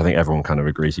 Picard's son, which I think everyone kind of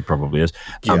agrees he probably is,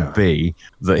 and B,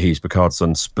 that he's Picard's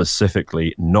son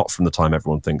specifically, not from the time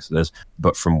everyone thinks it is,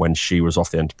 but from when she was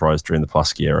off the Enterprise during the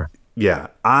Pulaski era. Yeah,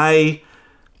 I'm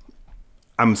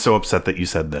so upset that you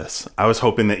said this. I was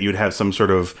hoping that you'd have some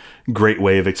sort of great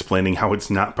way of explaining how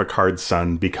it's not Picard's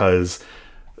son, because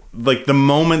the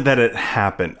moment that it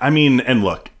happened, I mean, and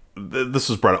look, this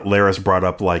was brought up. Laris brought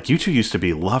up like, you two used to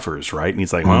be lovers, right? And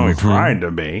he's like, well, we tried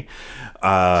to be.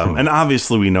 And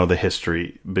obviously we know the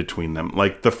history between them.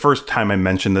 Like the first time I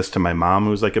mentioned this to my mom, who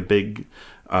was like a big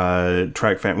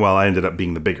Trek fan. Well, I ended up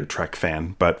being the bigger Trek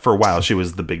fan, but for a while she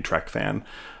was the big Trek fan.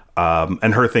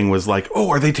 And her thing was like, oh,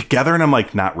 are they together? And I'm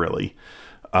like, not really.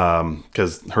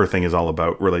 Because her thing is all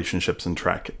about relationships and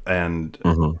Trek, and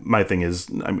my thing is,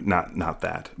 I mean, not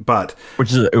that, but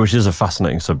which is a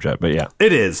fascinating subject, but yeah,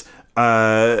 it is.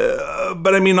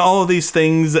 But I mean, all of these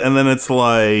things, and then it's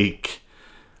like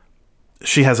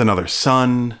she has another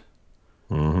son,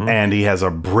 and he has a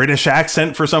British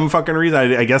accent for some fucking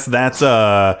reason. I guess that's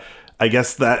I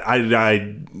guess that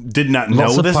I did not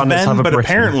know this, Ben, but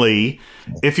apparently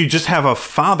if you just have a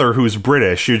father who's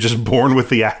British, you're just born with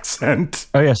the accent.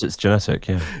 Oh, yes, it's genetic,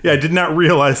 yeah. Yeah, I did not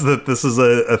realize that this is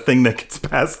a thing that gets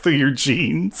passed through your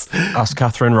genes. Ask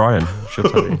Catherine Ryan, she'll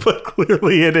tell you. But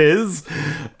clearly it is.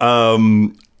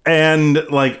 And,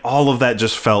 like, all of that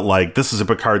just felt like, this is a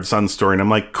Picard son story. And I'm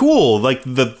like, cool, like,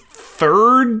 the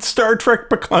third Star Trek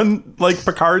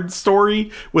Picard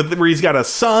story where he's got a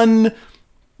son.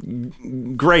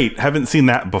 Great, haven't seen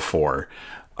that before.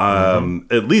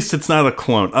 At least it's not a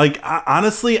clone. Like,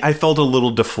 honestly, I felt a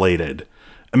little deflated.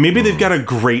 And maybe they've got a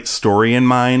great story in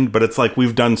mind, but it's like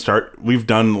we've done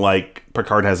like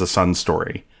Picard has a son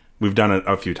story. We've done it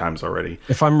a few times already.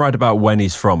 If I'm right about when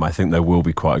he's from, I think there will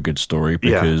be quite a good story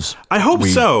because I hope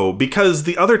so, because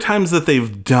the other times that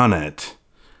they've done it,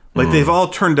 like they've all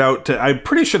turned out to, I'm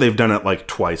pretty sure they've done it like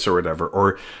twice or whatever,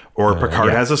 or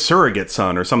Picard has a surrogate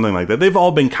son or something like that. They've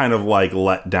all been kind of like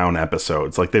let down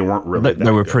episodes. Like they weren't really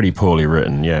They were pretty poorly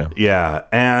written, yeah. Yeah.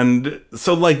 And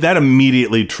so like that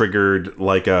immediately triggered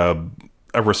like a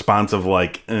response of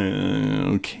like,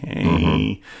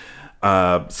 okay.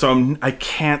 So I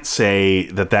can't say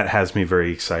that has me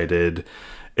very excited.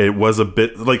 It was a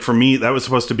bit like, for me, that was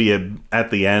supposed to be at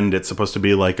the end. It's supposed to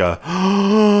be like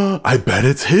I bet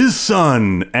it's his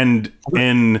son. And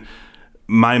in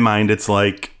my mind, it's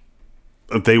like,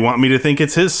 they want me to think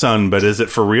it's his son, but is it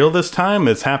for real this time?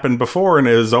 It's happened before, and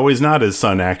it was always not his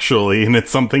son, actually, and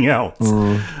it's something else.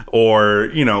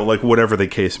 Or, you know, like whatever the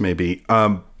case may be.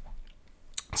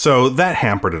 So that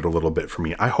hampered it a little bit for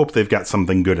me. I hope they've got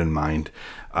something good in mind,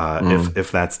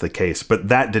 if that's the case. But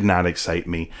that did not excite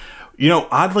me. You know,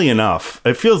 oddly enough,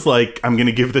 it feels like I'm going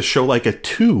to give this show like a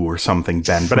 2 or something,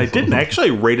 Ben. But I didn't. I actually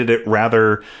rated it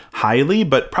rather highly,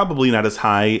 but probably not as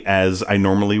high as I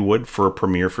normally would for a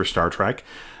premiere for Star Trek.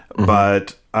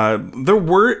 But there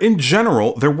were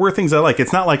things I like.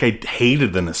 It's not like I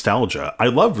hated the nostalgia. I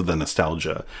loved the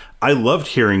nostalgia. I loved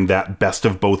hearing that best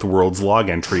of both worlds log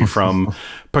entry from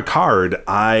Picard.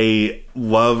 I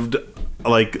loved,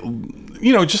 like,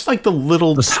 you know, just like the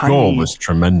score was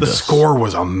tremendous. The score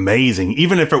was amazing.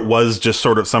 Even if it was just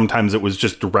sort of, sometimes it was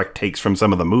just direct takes from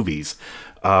some of the movies.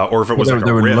 Or if it was like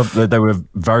a riff. There were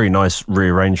very nice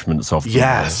rearrangements of them.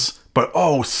 Yes, but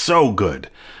so good.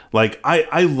 Like,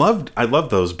 I loved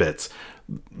those bits.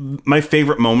 My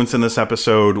favorite moments in this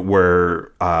episode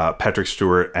were Patrick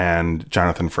Stewart and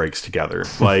Jonathan Frakes together.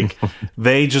 Like,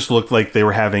 they just looked like they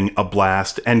were having a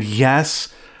blast. And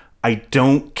yes, I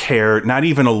don't care, not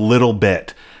even a little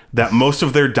bit, that most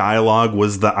of their dialogue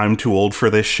was the I'm too old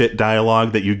for this shit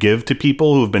dialogue that you give to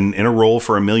people who have been in a role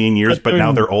for a million years, but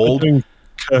now they're old.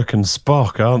 Kirk and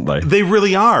Spock, aren't they? They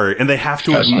really are, and they have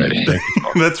to admit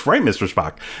that's right, Mr.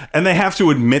 Spock. And they have to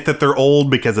admit that they're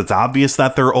old because it's obvious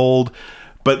that they're old.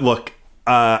 But look,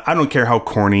 I don't care how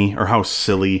corny or how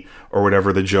silly or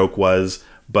whatever the joke was,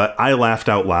 but I laughed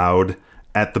out loud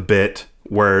at the bit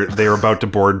where they were about to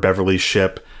board Beverly's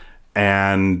ship,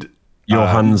 and your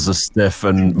hands are stiff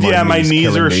and my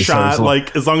knees are shot. So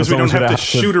like, as long as we don't have to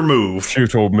shoot or move,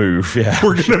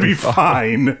 we're gonna be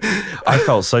fine. I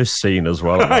felt so seen as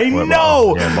well. I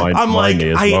know. I'm like,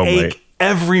 I ache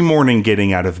every morning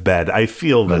getting out of bed. I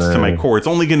feel this to my core. It's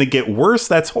only gonna get worse.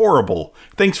 That's horrible.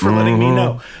 Thanks for letting me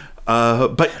know.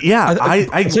 But yeah,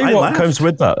 I tell you what comes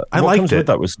with that. What comes with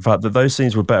that was the fact that those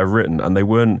scenes were better written and they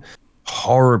weren't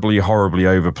horribly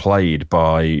overplayed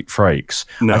by Frakes.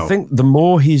 No. I think the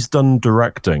more he's done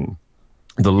directing,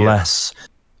 the less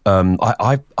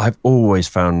I've always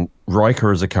found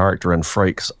Riker as a character and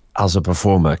Frakes as a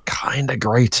performer kind of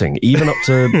grating, even up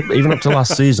to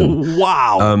last season.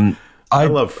 Wow. I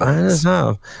love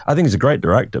Frakes. I think he's a great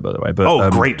director, by the way.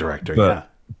 But great director.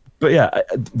 But yeah,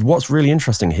 what's really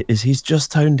interesting is he's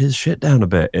just toned his shit down a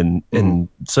bit in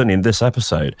certainly in this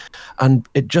episode, and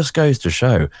it just goes to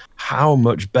show how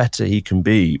much better he can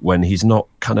be when he's not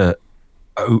kind of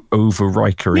over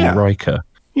Riker.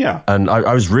 Yeah. And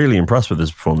I was really impressed with his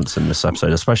performance in this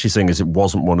episode, especially seeing as it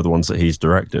wasn't one of the ones that he's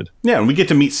directed. Yeah, and we get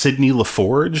to meet Sydney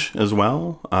LaForge as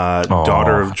well,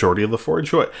 daughter of Geordie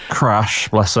LaForge. What? Crash,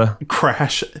 bless her.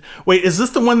 Crash. Wait, is this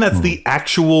the one that's the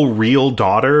actual real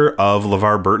daughter of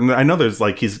LeVar Burton? I know there's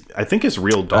like I think his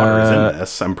real daughter is in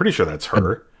this. I'm pretty sure that's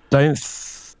her. Don't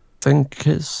think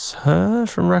it's her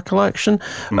from recollection,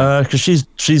 because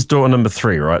she's daughter number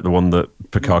 3, right? The one that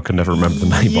Picard can never remember the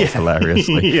name of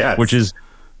hilariously. Yes. Which is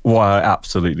why I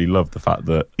absolutely love the fact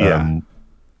that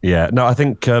no, I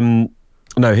think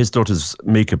no, his daughter's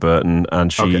Mika Burton,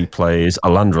 and she plays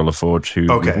Alandra LaForge, who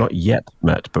we've not yet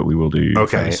met, but we will do.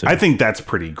 Okay, I think that's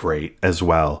pretty great as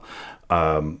well.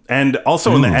 And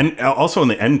also in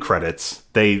the end credits,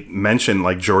 they mention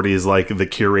like Geordie is like the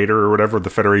curator or whatever of the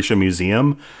Federation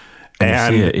Museum.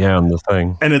 And you see it, on the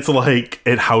thing. And it's like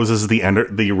it houses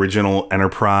the original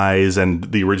Enterprise and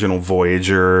the original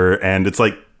Voyager, and it's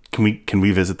like, can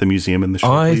we visit the museum in the show,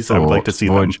 please? I would like to see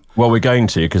them. Well, we're going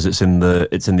to, because it's in the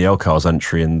LCARS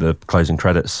entry in the closing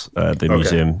credits. The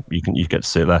museum, you get to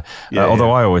see it there.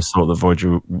 Although I always thought that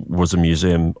Voyager was a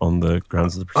museum on the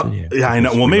grounds of the Presidio. I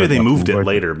know. Well, maybe they moved it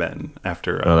later, Ben.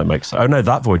 After that makes sense. Oh no,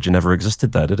 that Voyager never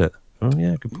existed there, did it? Oh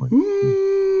yeah, good point.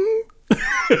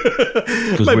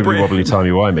 Because wibbly wobbly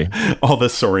timey-wimey. All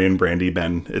this Saurian brandy,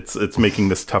 Ben. It's making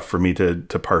this tough for me to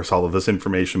parse all of this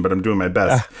information, but I'm doing my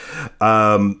best.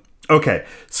 Okay,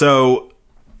 so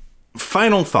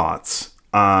final thoughts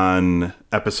on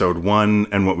episode 1,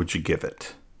 and what would you give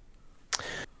it?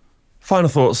 Final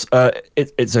thoughts.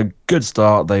 It's a good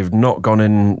start. They've not gone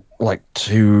in like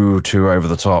too over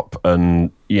the top and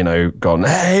gone,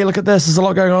 hey, look at this. There's a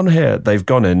lot going on here. They've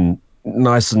gone in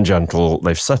nice and gentle.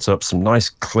 They've set up some nice,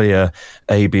 clear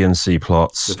A, B, and C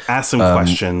plots. They've asked some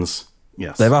questions.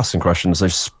 Yes. They've asked some questions.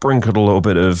 They've sprinkled a little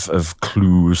bit of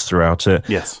clues throughout it.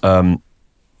 Yes.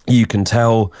 You can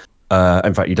tell,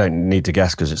 in fact, you don't need to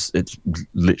guess because it's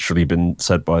literally been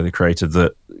said by the creator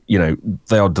that,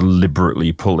 they are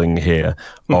deliberately pulling here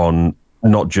on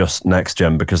not just Next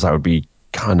Gen, because that would be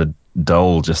kind of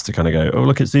dull just to kind of go, oh,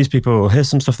 look, it's these people. Here's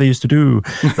some stuff they used to do.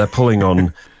 They're pulling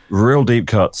on real deep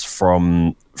cuts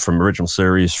from original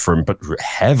series, but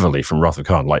heavily from Wrath of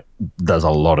Khan. Like there's a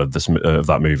lot of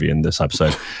that movie in this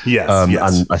episode. Yes.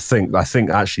 And I think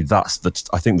actually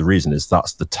I think the reason is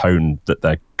that's the tone that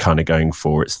they're kind of going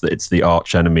for. It's the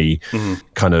arch enemy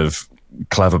kind of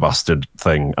clever bastard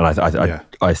thing, and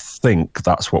I think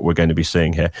that's what we're going to be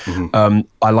seeing here.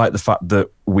 I like the fact that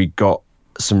we got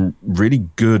some really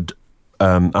good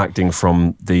acting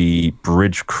from the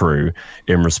bridge crew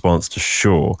in response to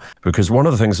Shaw, because one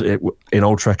of the things in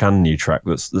Old Trek and New Trek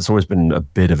that's always been a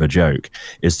bit of a joke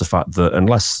is the fact that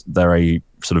unless they're a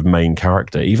sort of main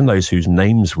character, even those whose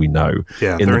names we know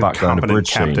in the background of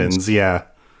bridge captains, scenes,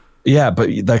 but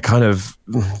they're kind of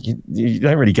you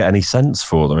don't really get any sense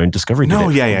for them. I mean, Discovery did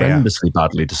horrendously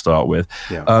badly to start with.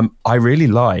 I really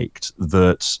liked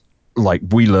that. Like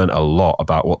we learn a lot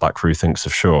about what that crew thinks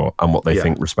of Shaw and what they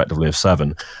think respectively of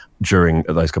Seven during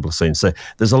those couple of scenes. So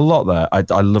there's a lot there.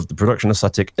 I love the production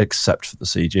aesthetic except for the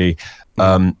CG.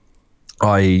 I'll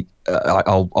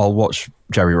watch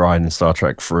Jerry Ryan in Star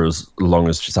Trek for as long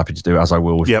as she's happy to do, as I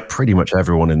will with pretty much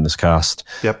everyone in this cast.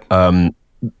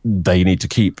 They need to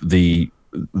keep the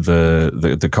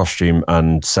costume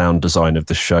and sound design of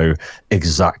the show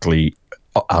exactly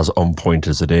as on point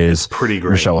as it is. It's pretty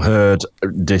great. Michelle Hurd,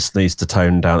 this needs to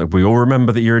tone down. We all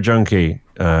remember that you're a junkie,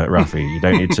 Raffi. You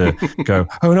don't need to go,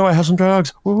 oh no, I have some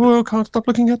drugs. Oh, can't stop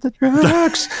looking at the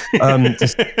drugs.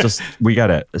 just we get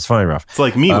it. It's fine, Raff. It's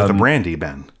like me with the brandy,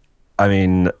 Ben. I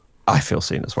mean, I feel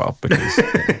seen as well because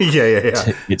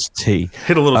it's tea.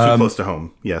 Hit a little too close to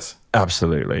home. Yes,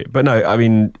 absolutely. But no, I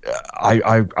mean,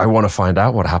 I want to find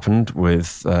out what happened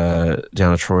with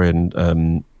Deanna Troi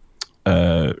and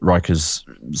Riker's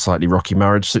slightly rocky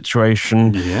marriage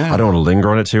situation. I don't want to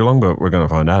linger on it too long, but we're going to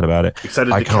find out about it.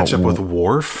 Excited to catch up with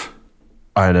Worf.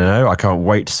 I know. I can't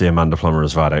wait to see Amanda Plummer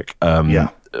as Vadic.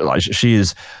 Like she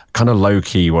is kind of low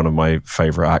key one of my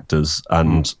favorite actors,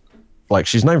 and like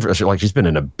she's known for she's been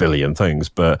in a billion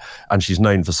things, and she's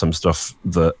known for some stuff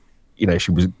that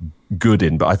she was good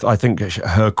in. But I think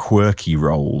her quirky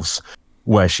roles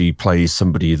where she plays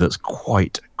somebody that's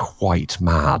quite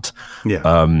mad.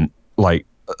 Like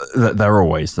they're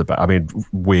always the best. I mean,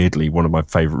 weirdly, one of my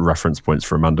favorite reference points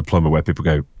for Amanda Plummer, where people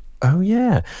go, "Oh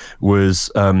yeah," was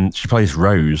she plays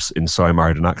Rose in "So I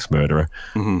Married an Axe Murderer,"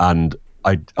 and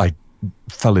I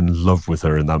fell in love with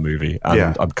her in that movie,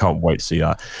 and I can't wait to see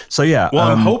that. So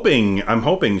well, I'm hoping.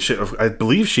 I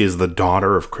believe she is the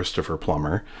daughter of Christopher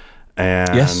Plummer,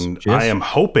 and I am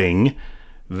hoping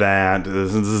that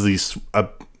this is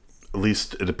at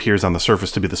least it appears on the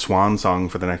surface to be the swan song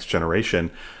for the Next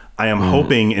Generation. I am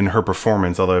hoping in her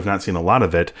performance, although I've not seen a lot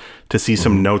of it, to see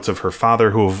some notes of her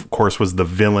father, who of course was the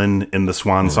villain in the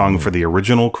swan song for the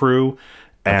original crew.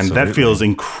 And that feels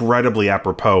incredibly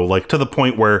apropos, like to the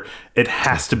point where it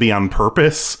has to be on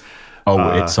purpose.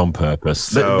 Oh, it's on purpose.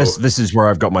 So, this is where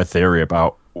I've got my theory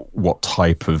about what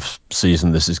type of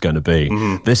season this is going to be.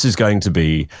 This is going to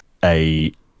be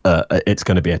it's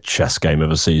going to be a chess game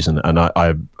of a season, and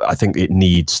I think it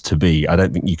needs to be. I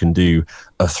don't think you can do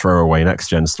a throwaway next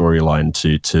gen storyline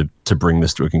to bring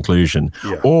this to a conclusion,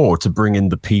 or to bring in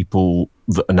the people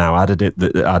that are now added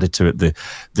to it the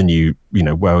new,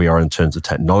 where we are in terms of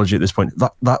technology at this point.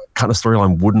 That kind of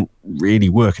storyline wouldn't really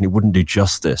work, and it wouldn't do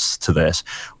justice to this.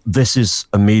 This is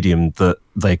a medium that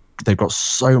they've got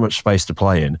so much space to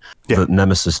play in that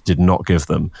Nemesis did not give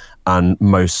them. And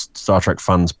most Star Trek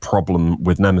fans' problem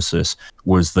with Nemesis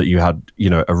was that you had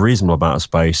a reasonable amount of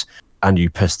space and you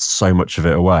pissed so much of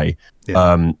it away.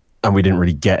 And we didn't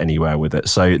really get anywhere with it.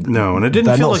 So no, and it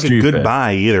didn't feel like a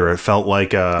goodbye either. It felt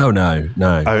like no.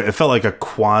 It felt like a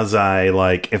quasi,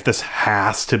 like, if this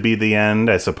has to be the end,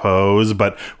 I suppose.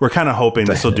 But we're kind of hoping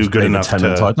this will do good enough to.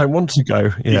 I don't want to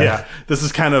go. Yeah, this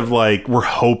is kind of like we're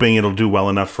hoping it'll do well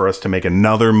enough for us to make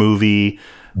another movie.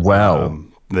 Well.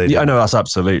 I know that's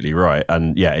absolutely right,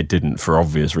 and it didn't for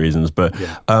obvious reasons. But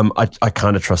I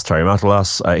kind of trust Terry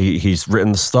Matalas. He's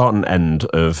written the start and end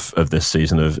of this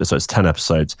season so it's 10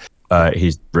 episodes.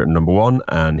 He's written number 1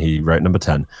 and he wrote number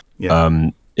 10.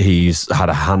 He's had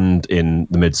a hand in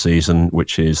the mid-season,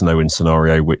 which is No Win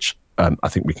Scenario, which I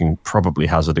think we can probably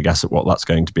hazard a guess at what that's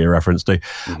going to be a reference to.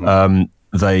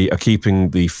 They are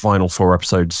keeping the final 4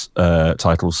 episodes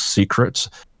titles secret.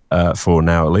 For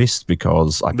now, at least,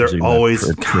 because I presume they're always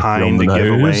kind of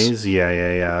giveaways.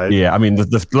 Yeah. I mean,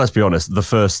 let's be honest. The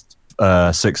first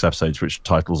 6 episodes, which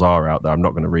titles are out there, I'm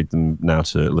not going to read them now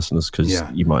to listeners because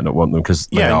you might not want them. Because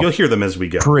you'll hear them as we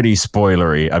go. Pretty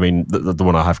spoilery. I mean, the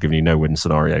one I have given you, No Win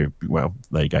Scenario. Well,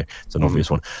 there you go. It's an obvious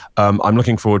one. I'm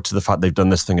looking forward to the fact they've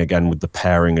done this thing again with the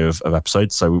pairing of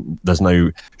episodes. So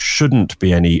shouldn't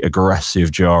be any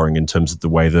aggressive jarring in terms of the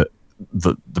way that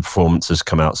the performances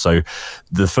come out. So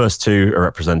the first 2 are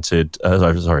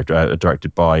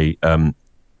directed by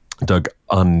Doug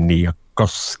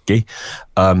Aniakowski.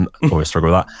 Always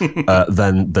struggle with that.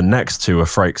 Then the next 2 are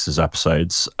Frakes'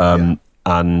 episodes. And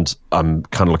I'm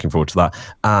kind of looking forward to that.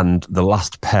 And the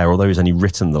last pair, although he's only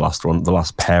written the last one, the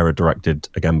last pair are directed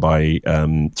again by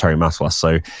Terry Matalas.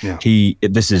 So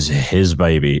this is his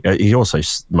baby. He also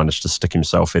managed to stick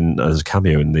himself in as a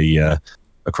cameo in the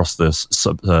across the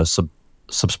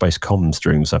subspace comms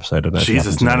during this episode.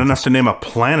 Jesus, not enough to name a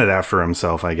planet after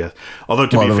himself, I guess. Although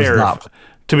to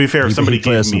be fair, if somebody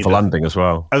gave me the landing as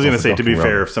well. I was going to say, to be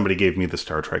fair, if somebody gave me the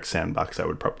Star Trek sandbox, I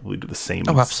would probably do the same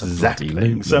exact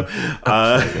thing. So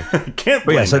can't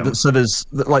blame him. So there's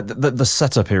like the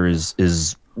setup here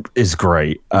is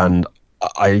great, and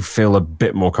I feel a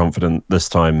bit more confident this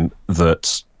time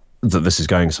that this is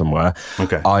going somewhere.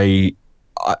 Okay.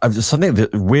 Something that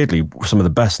weirdly, some of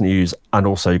the best news and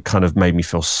also kind of made me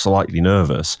feel slightly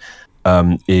nervous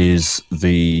is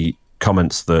the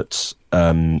comments that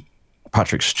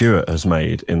Patrick Stewart has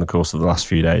made in the course of the last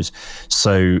few days.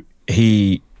 So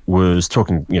he was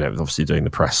talking, obviously doing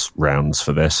the press rounds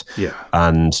for this. Yeah.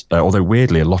 And although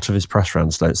weirdly, a lot of his press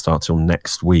rounds don't start till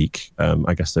next week.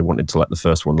 I guess they wanted to let the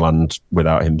first one land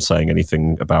without him saying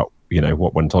anything about,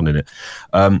 what went on in it.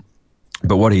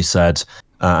 But what he said,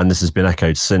 and this has been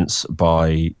echoed since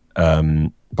by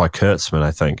Kurtzman,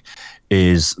 I think,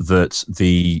 is that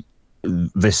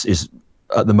this is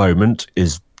at the moment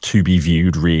is to be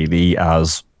viewed really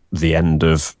as the end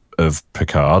of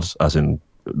Picard, as in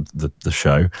the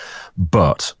show,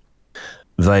 but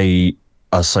they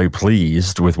are so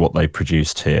pleased with what they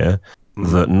produced here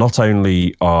that not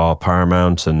only are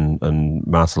Paramount and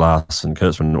Matalas and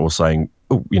Kurtzman all saying,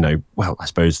 well, I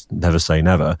suppose never say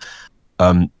never.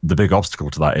 The big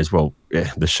obstacle to that is,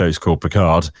 the show's called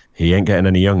Picard. He ain't getting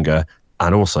any younger.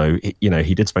 And also,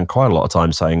 he did spend quite a lot of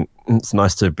time saying, it's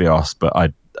nice to be asked, but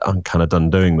I'm kind of done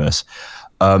doing this.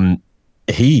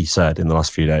 He said in the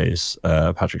last few days,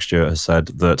 Patrick Stewart has said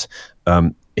that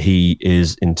he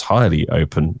is entirely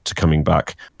open to coming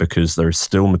back because there is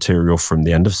still material from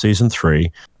the end of season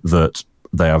 3 that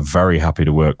they are very happy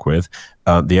to work with.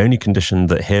 The only condition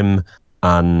that him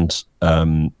and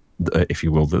if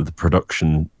you will, the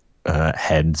production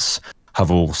heads have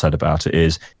all said about it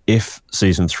is, if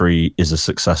season 3 is as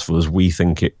successful as we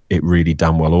think it really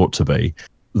damn well ought to be,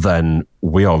 then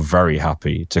we are very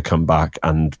happy to come back,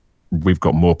 and we've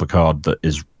got more Picard that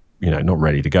is, not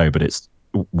ready to go, but it's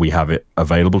we have it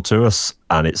available to us,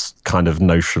 and it's kind of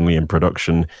notionally in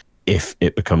production if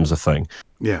it becomes a thing.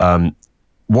 Yeah.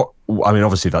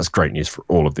 Obviously that's great news for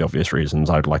all of the obvious reasons.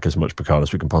 I'd like as much Picard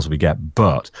as we can possibly get.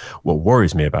 But what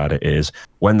worries me about it is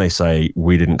when they say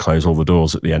we didn't close all the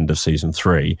doors at the end of season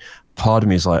 3, part of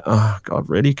me is like, oh God,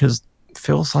 really? Because it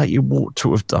feels like you ought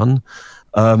to have done.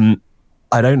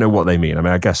 I don't know what they mean. I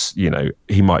mean, I guess,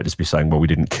 he might just be saying, well, we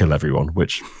didn't kill everyone,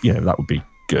 which, that would be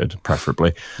good,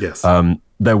 preferably. Yes.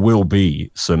 There will be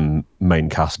some main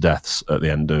cast deaths at the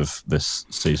end of this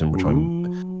season, which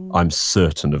I'm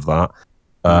certain of that.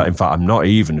 In fact, I'm not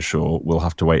even sure. We'll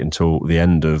have to wait until the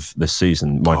end of this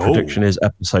season. My prediction is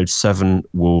episode 7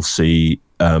 will see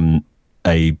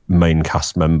a main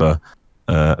cast member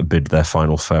bid their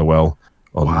final farewell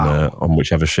on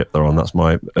whichever ship they're on. That's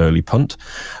my early punt.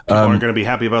 People aren't going to be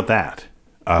happy about that.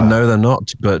 No, they're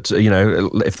not. But,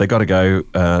 if they got to go,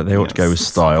 they ought to go with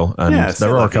style. And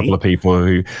there are a couple of people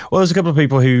who... Well, there's a couple of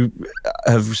people who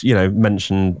have,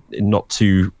 mentioned not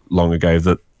too long ago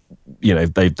that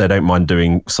they don't mind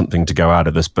doing something to go out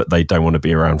of this, but they don't want to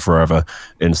be around forever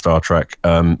in Star Trek.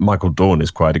 Michael Dorn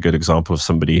is quite a good example of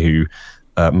somebody who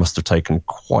must have taken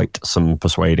quite some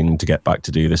persuading to get back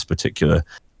to do this particular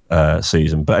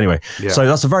season. But anyway, so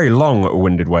that's a very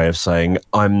long-winded way of saying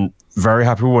I'm very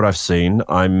happy with what I've seen.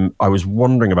 I was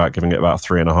wondering about giving it about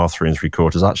 3.5, 3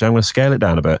 3/4. Actually, I'm going to scale it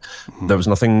down a bit. There was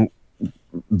nothing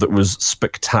that was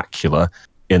spectacular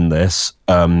in this,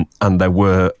 and there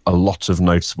were a lot of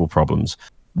noticeable problems,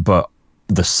 but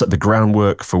the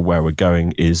groundwork for where we're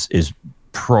going is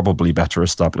probably better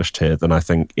established here than I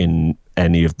think in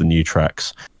any of the new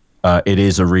tracks. It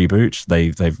is a reboot.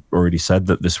 They've already said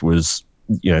that this was,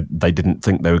 they didn't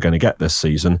think they were going to get this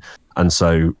season, and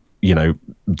so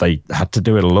they had to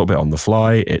do it a little bit on the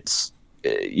fly. It's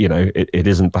it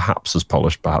isn't perhaps as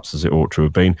polished perhaps as it ought to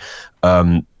have been,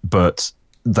 but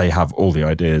they have all the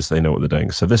ideas. They know what they're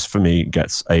doing. So this for me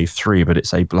gets a 3, but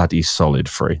it's a bloody solid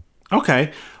 3.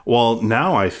 Okay. Well,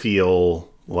 now I feel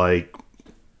like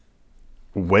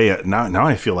now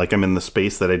I feel like I'm in the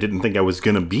space that I didn't think I was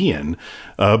going to be in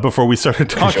before we started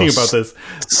talking about this.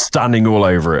 Standing all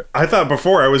over it. I thought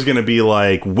before I was going to be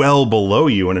like well below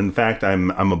you, and in fact I'm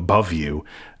above you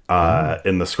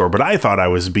in the score. But I thought I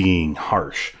was being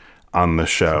harsh on the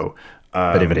show.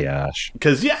 Very harsh.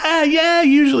 Because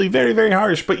usually very, very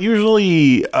harsh, but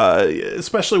usually,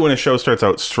 especially when a show starts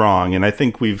out strong, and I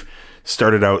think we've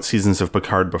started out seasons of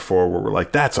Picard before where we're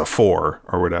like, that's a 4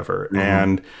 or whatever. Mm-hmm.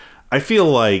 And I feel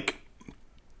like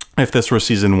if this were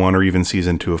season 1 or even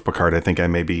season 2 of Picard, I think I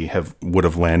maybe would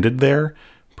have landed there,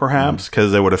 perhaps,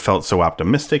 because I would have felt so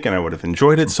optimistic and I would have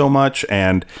enjoyed it so much.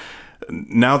 And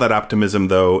now that optimism,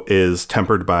 though, is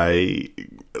tempered by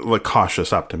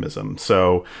cautious optimism.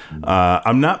 So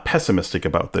I'm not pessimistic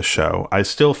about this show. I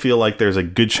still feel like there's a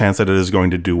good chance that it is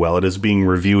going to do well. It is being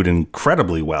reviewed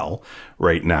incredibly well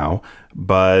right now,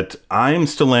 but I'm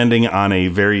still landing on a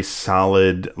very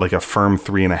solid, like a firm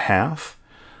 3.5.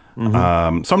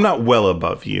 Mm-hmm. So I'm not well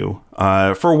above you.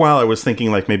 For a while, I was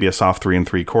thinking like maybe a soft 3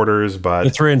 3/4, but the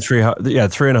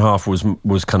 3.5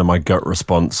 was kind of my gut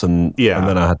response, and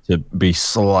then I had to be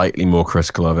slightly more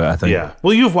critical of it, I think. Yeah.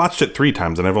 Well, you've watched it 3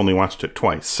 times, and I've only watched it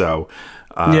twice, so.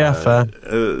 Fair.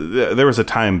 There was a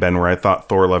time, Ben, where I thought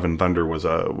Thor: Love and Thunder was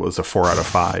a 4 out of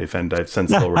 5, and I've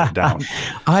since lowered it down.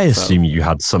 I assume you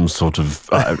had some sort of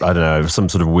I don't know, some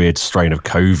sort of weird strain of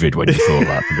COVID when you thought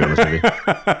that. To be honest with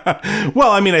you.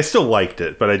 Well, I mean, I still liked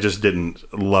it, but I just didn't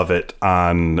love it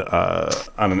on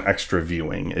an extra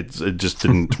viewing. It just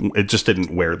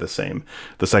didn't wear the same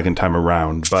the second time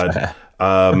around, but.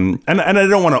 And I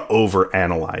don't want to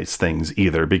overanalyze things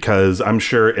either, because I'm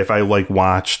sure if I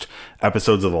watched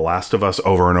episodes of The Last of Us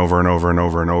over and over and over and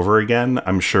over and over again,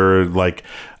 I'm sure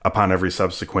upon every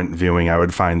subsequent viewing I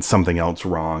would find something else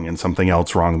wrong and something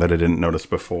else wrong that I didn't notice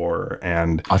before.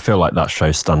 And I feel like that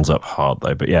show stands up hard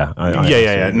though, but yeah.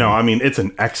 No, I mean, it's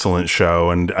an excellent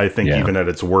show, and I think even at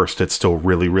its worst, it's still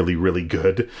really, really, really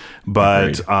good.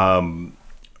 But,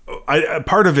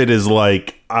 part of it is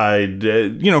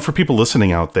for people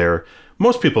listening out there,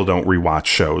 most people don't rewatch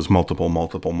shows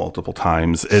multiple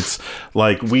times. It's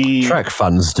like Trek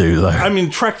fans do, though. I mean,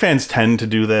 Trek fans tend to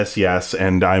do this, yes,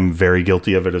 and I'm very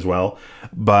guilty of it as well.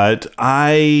 But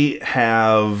I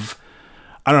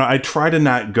try to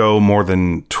not go more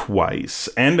than twice.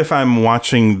 And if I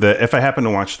happen to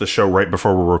watch the show right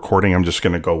before we're recording, I'm just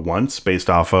going to go once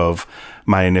based off of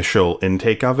my initial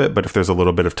intake of it. But if there's a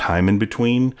little bit of time in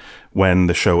between when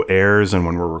the show airs and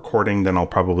when we're recording, then I'll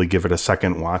probably give it a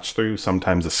second watch through,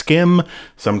 sometimes a skim,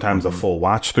 sometimes a full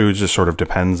watch through. It just sort of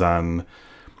depends on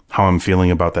how I'm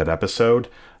feeling about that episode.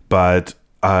 But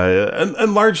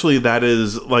And largely that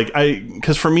is like,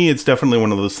 because for me, it's definitely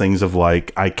one of those things of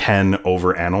like, I can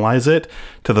overanalyze it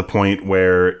to the point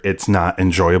where it's not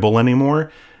enjoyable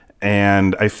anymore.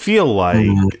 And I feel like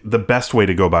the best way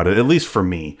to go about it, at least for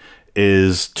me,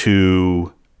 is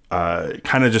to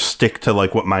kind of just stick to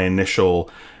like what my initial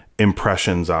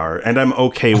impressions are. And I'm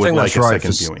okay with like a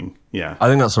second viewing. Yeah. I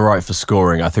think that's all right for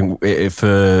scoring. I think if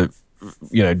doing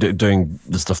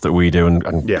the stuff that we do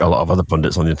and a lot of other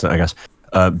pundits on the internet, I guess,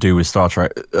 do with Star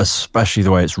Trek, especially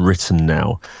the way it's written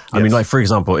now. I mean, like, for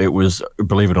example, it was,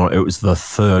 believe it or not, it was the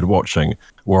third watching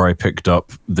where I picked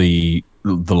up the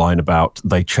line about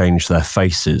they changed their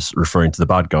faces, referring to the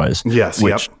bad guys. Yes,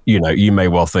 which, you may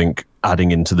well think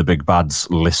adding into the big bads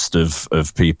list of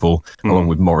people, along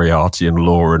with Moriarty and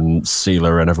Law and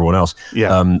Sealer and everyone else.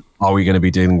 Yeah. Are we going to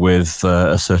be dealing with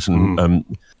a certain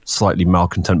slightly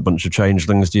malcontent bunch of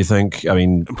changelings, do you think? I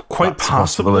mean, quite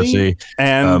possibly.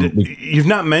 And you've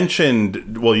not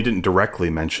mentioned, well, you didn't directly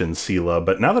mention Sela,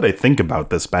 but now that I think about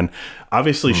this, Ben,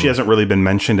 obviously she hasn't really been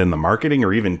mentioned in the marketing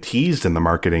or even teased in the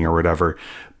marketing or whatever.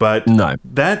 But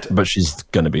but she's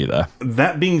going to be there.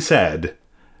 That being said,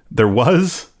 there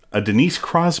was a Denise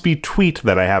Crosby tweet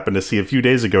that I happened to see a few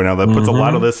days ago now that puts a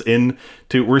lot of this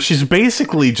into where she's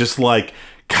basically just like,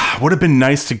 God, would have been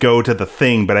nice to go to the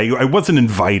thing, but I wasn't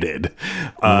invited.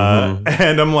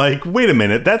 And I'm like, wait a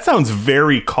minute, that sounds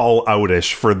very call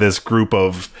outish for this group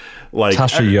of like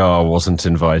Tasha Yar wasn't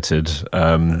invited.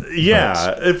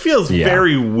 It feels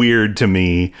very weird to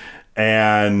me.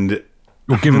 And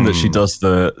given that she does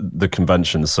the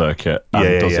convention circuit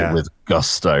and does it with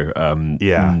gusto,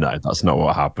 no, that's not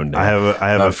what happened. I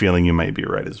have a feeling you might be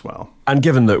right as well. And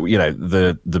given that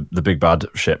the big bad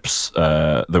ships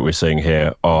that we're seeing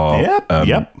here are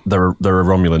they're a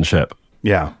Romulan ship.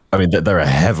 Yeah, I mean they're a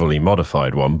heavily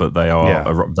modified one, but they are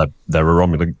they're a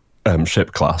Romulan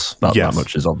ship class. That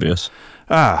much is obvious.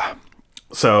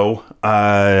 So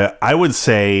I would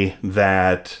say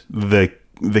that the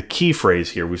key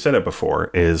phrase here, we've said it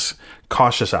before, is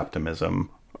cautious optimism.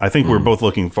 I think we're both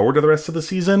looking forward to the rest of the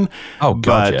season. Oh,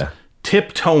 God, yeah.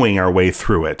 Tiptoeing our way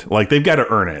through it. Like, they've got to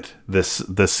earn it this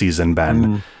season,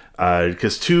 Ben.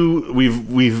 Because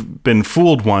we've been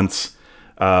fooled once.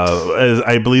 As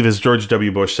I believe, as George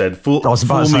W. Bush said, fool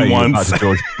me once.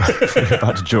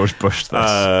 About to George Bush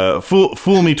this.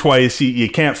 Fool me twice. You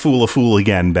can't fool a fool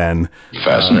again, Ben.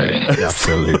 Fascinating.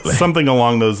 Absolutely. Something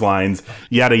along those lines.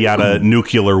 Yada, yada,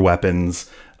 nuclear weapons.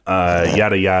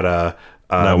 Yada, yada.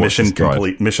 Mission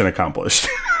complete. Mission accomplished.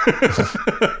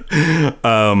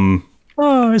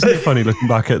 Isn't it funny looking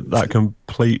back at that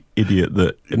complete idiot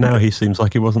that now he seems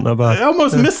like he wasn't that bad? I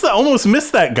almost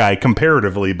missed that guy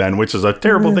comparatively, Ben, which is a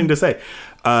terrible thing to say.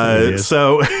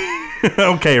 So,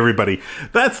 okay, everybody,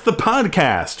 that's the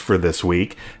podcast for this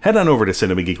week. Head on over to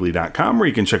cinemageekly.com where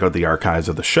you can check out the archives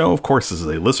of the show. Of course, this is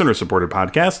a listener-supported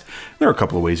podcast. There are a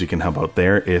couple of ways you can help out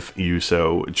there if you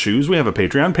so choose. We have a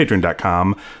Patreon,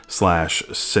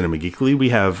 patreon.com/cinemageekly. We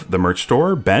have the merch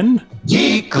store, Ben.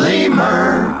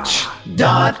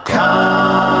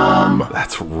 geeklymerch.com.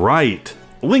 That's right.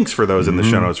 Links for those in the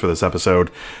show notes for this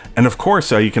episode. And of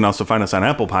course, you can also find us on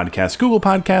Apple Podcasts, Google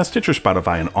Podcasts, Stitcher,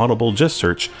 Spotify, and Audible. Just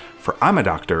search for I'm a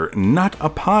Doctor, Not a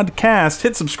Podcast.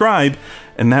 Hit subscribe,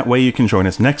 and that way you can join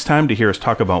us next time to hear us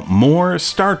talk about more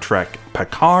Star Trek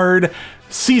Picard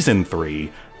Season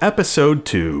 3, Episode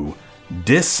 2,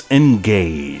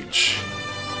 Disengage.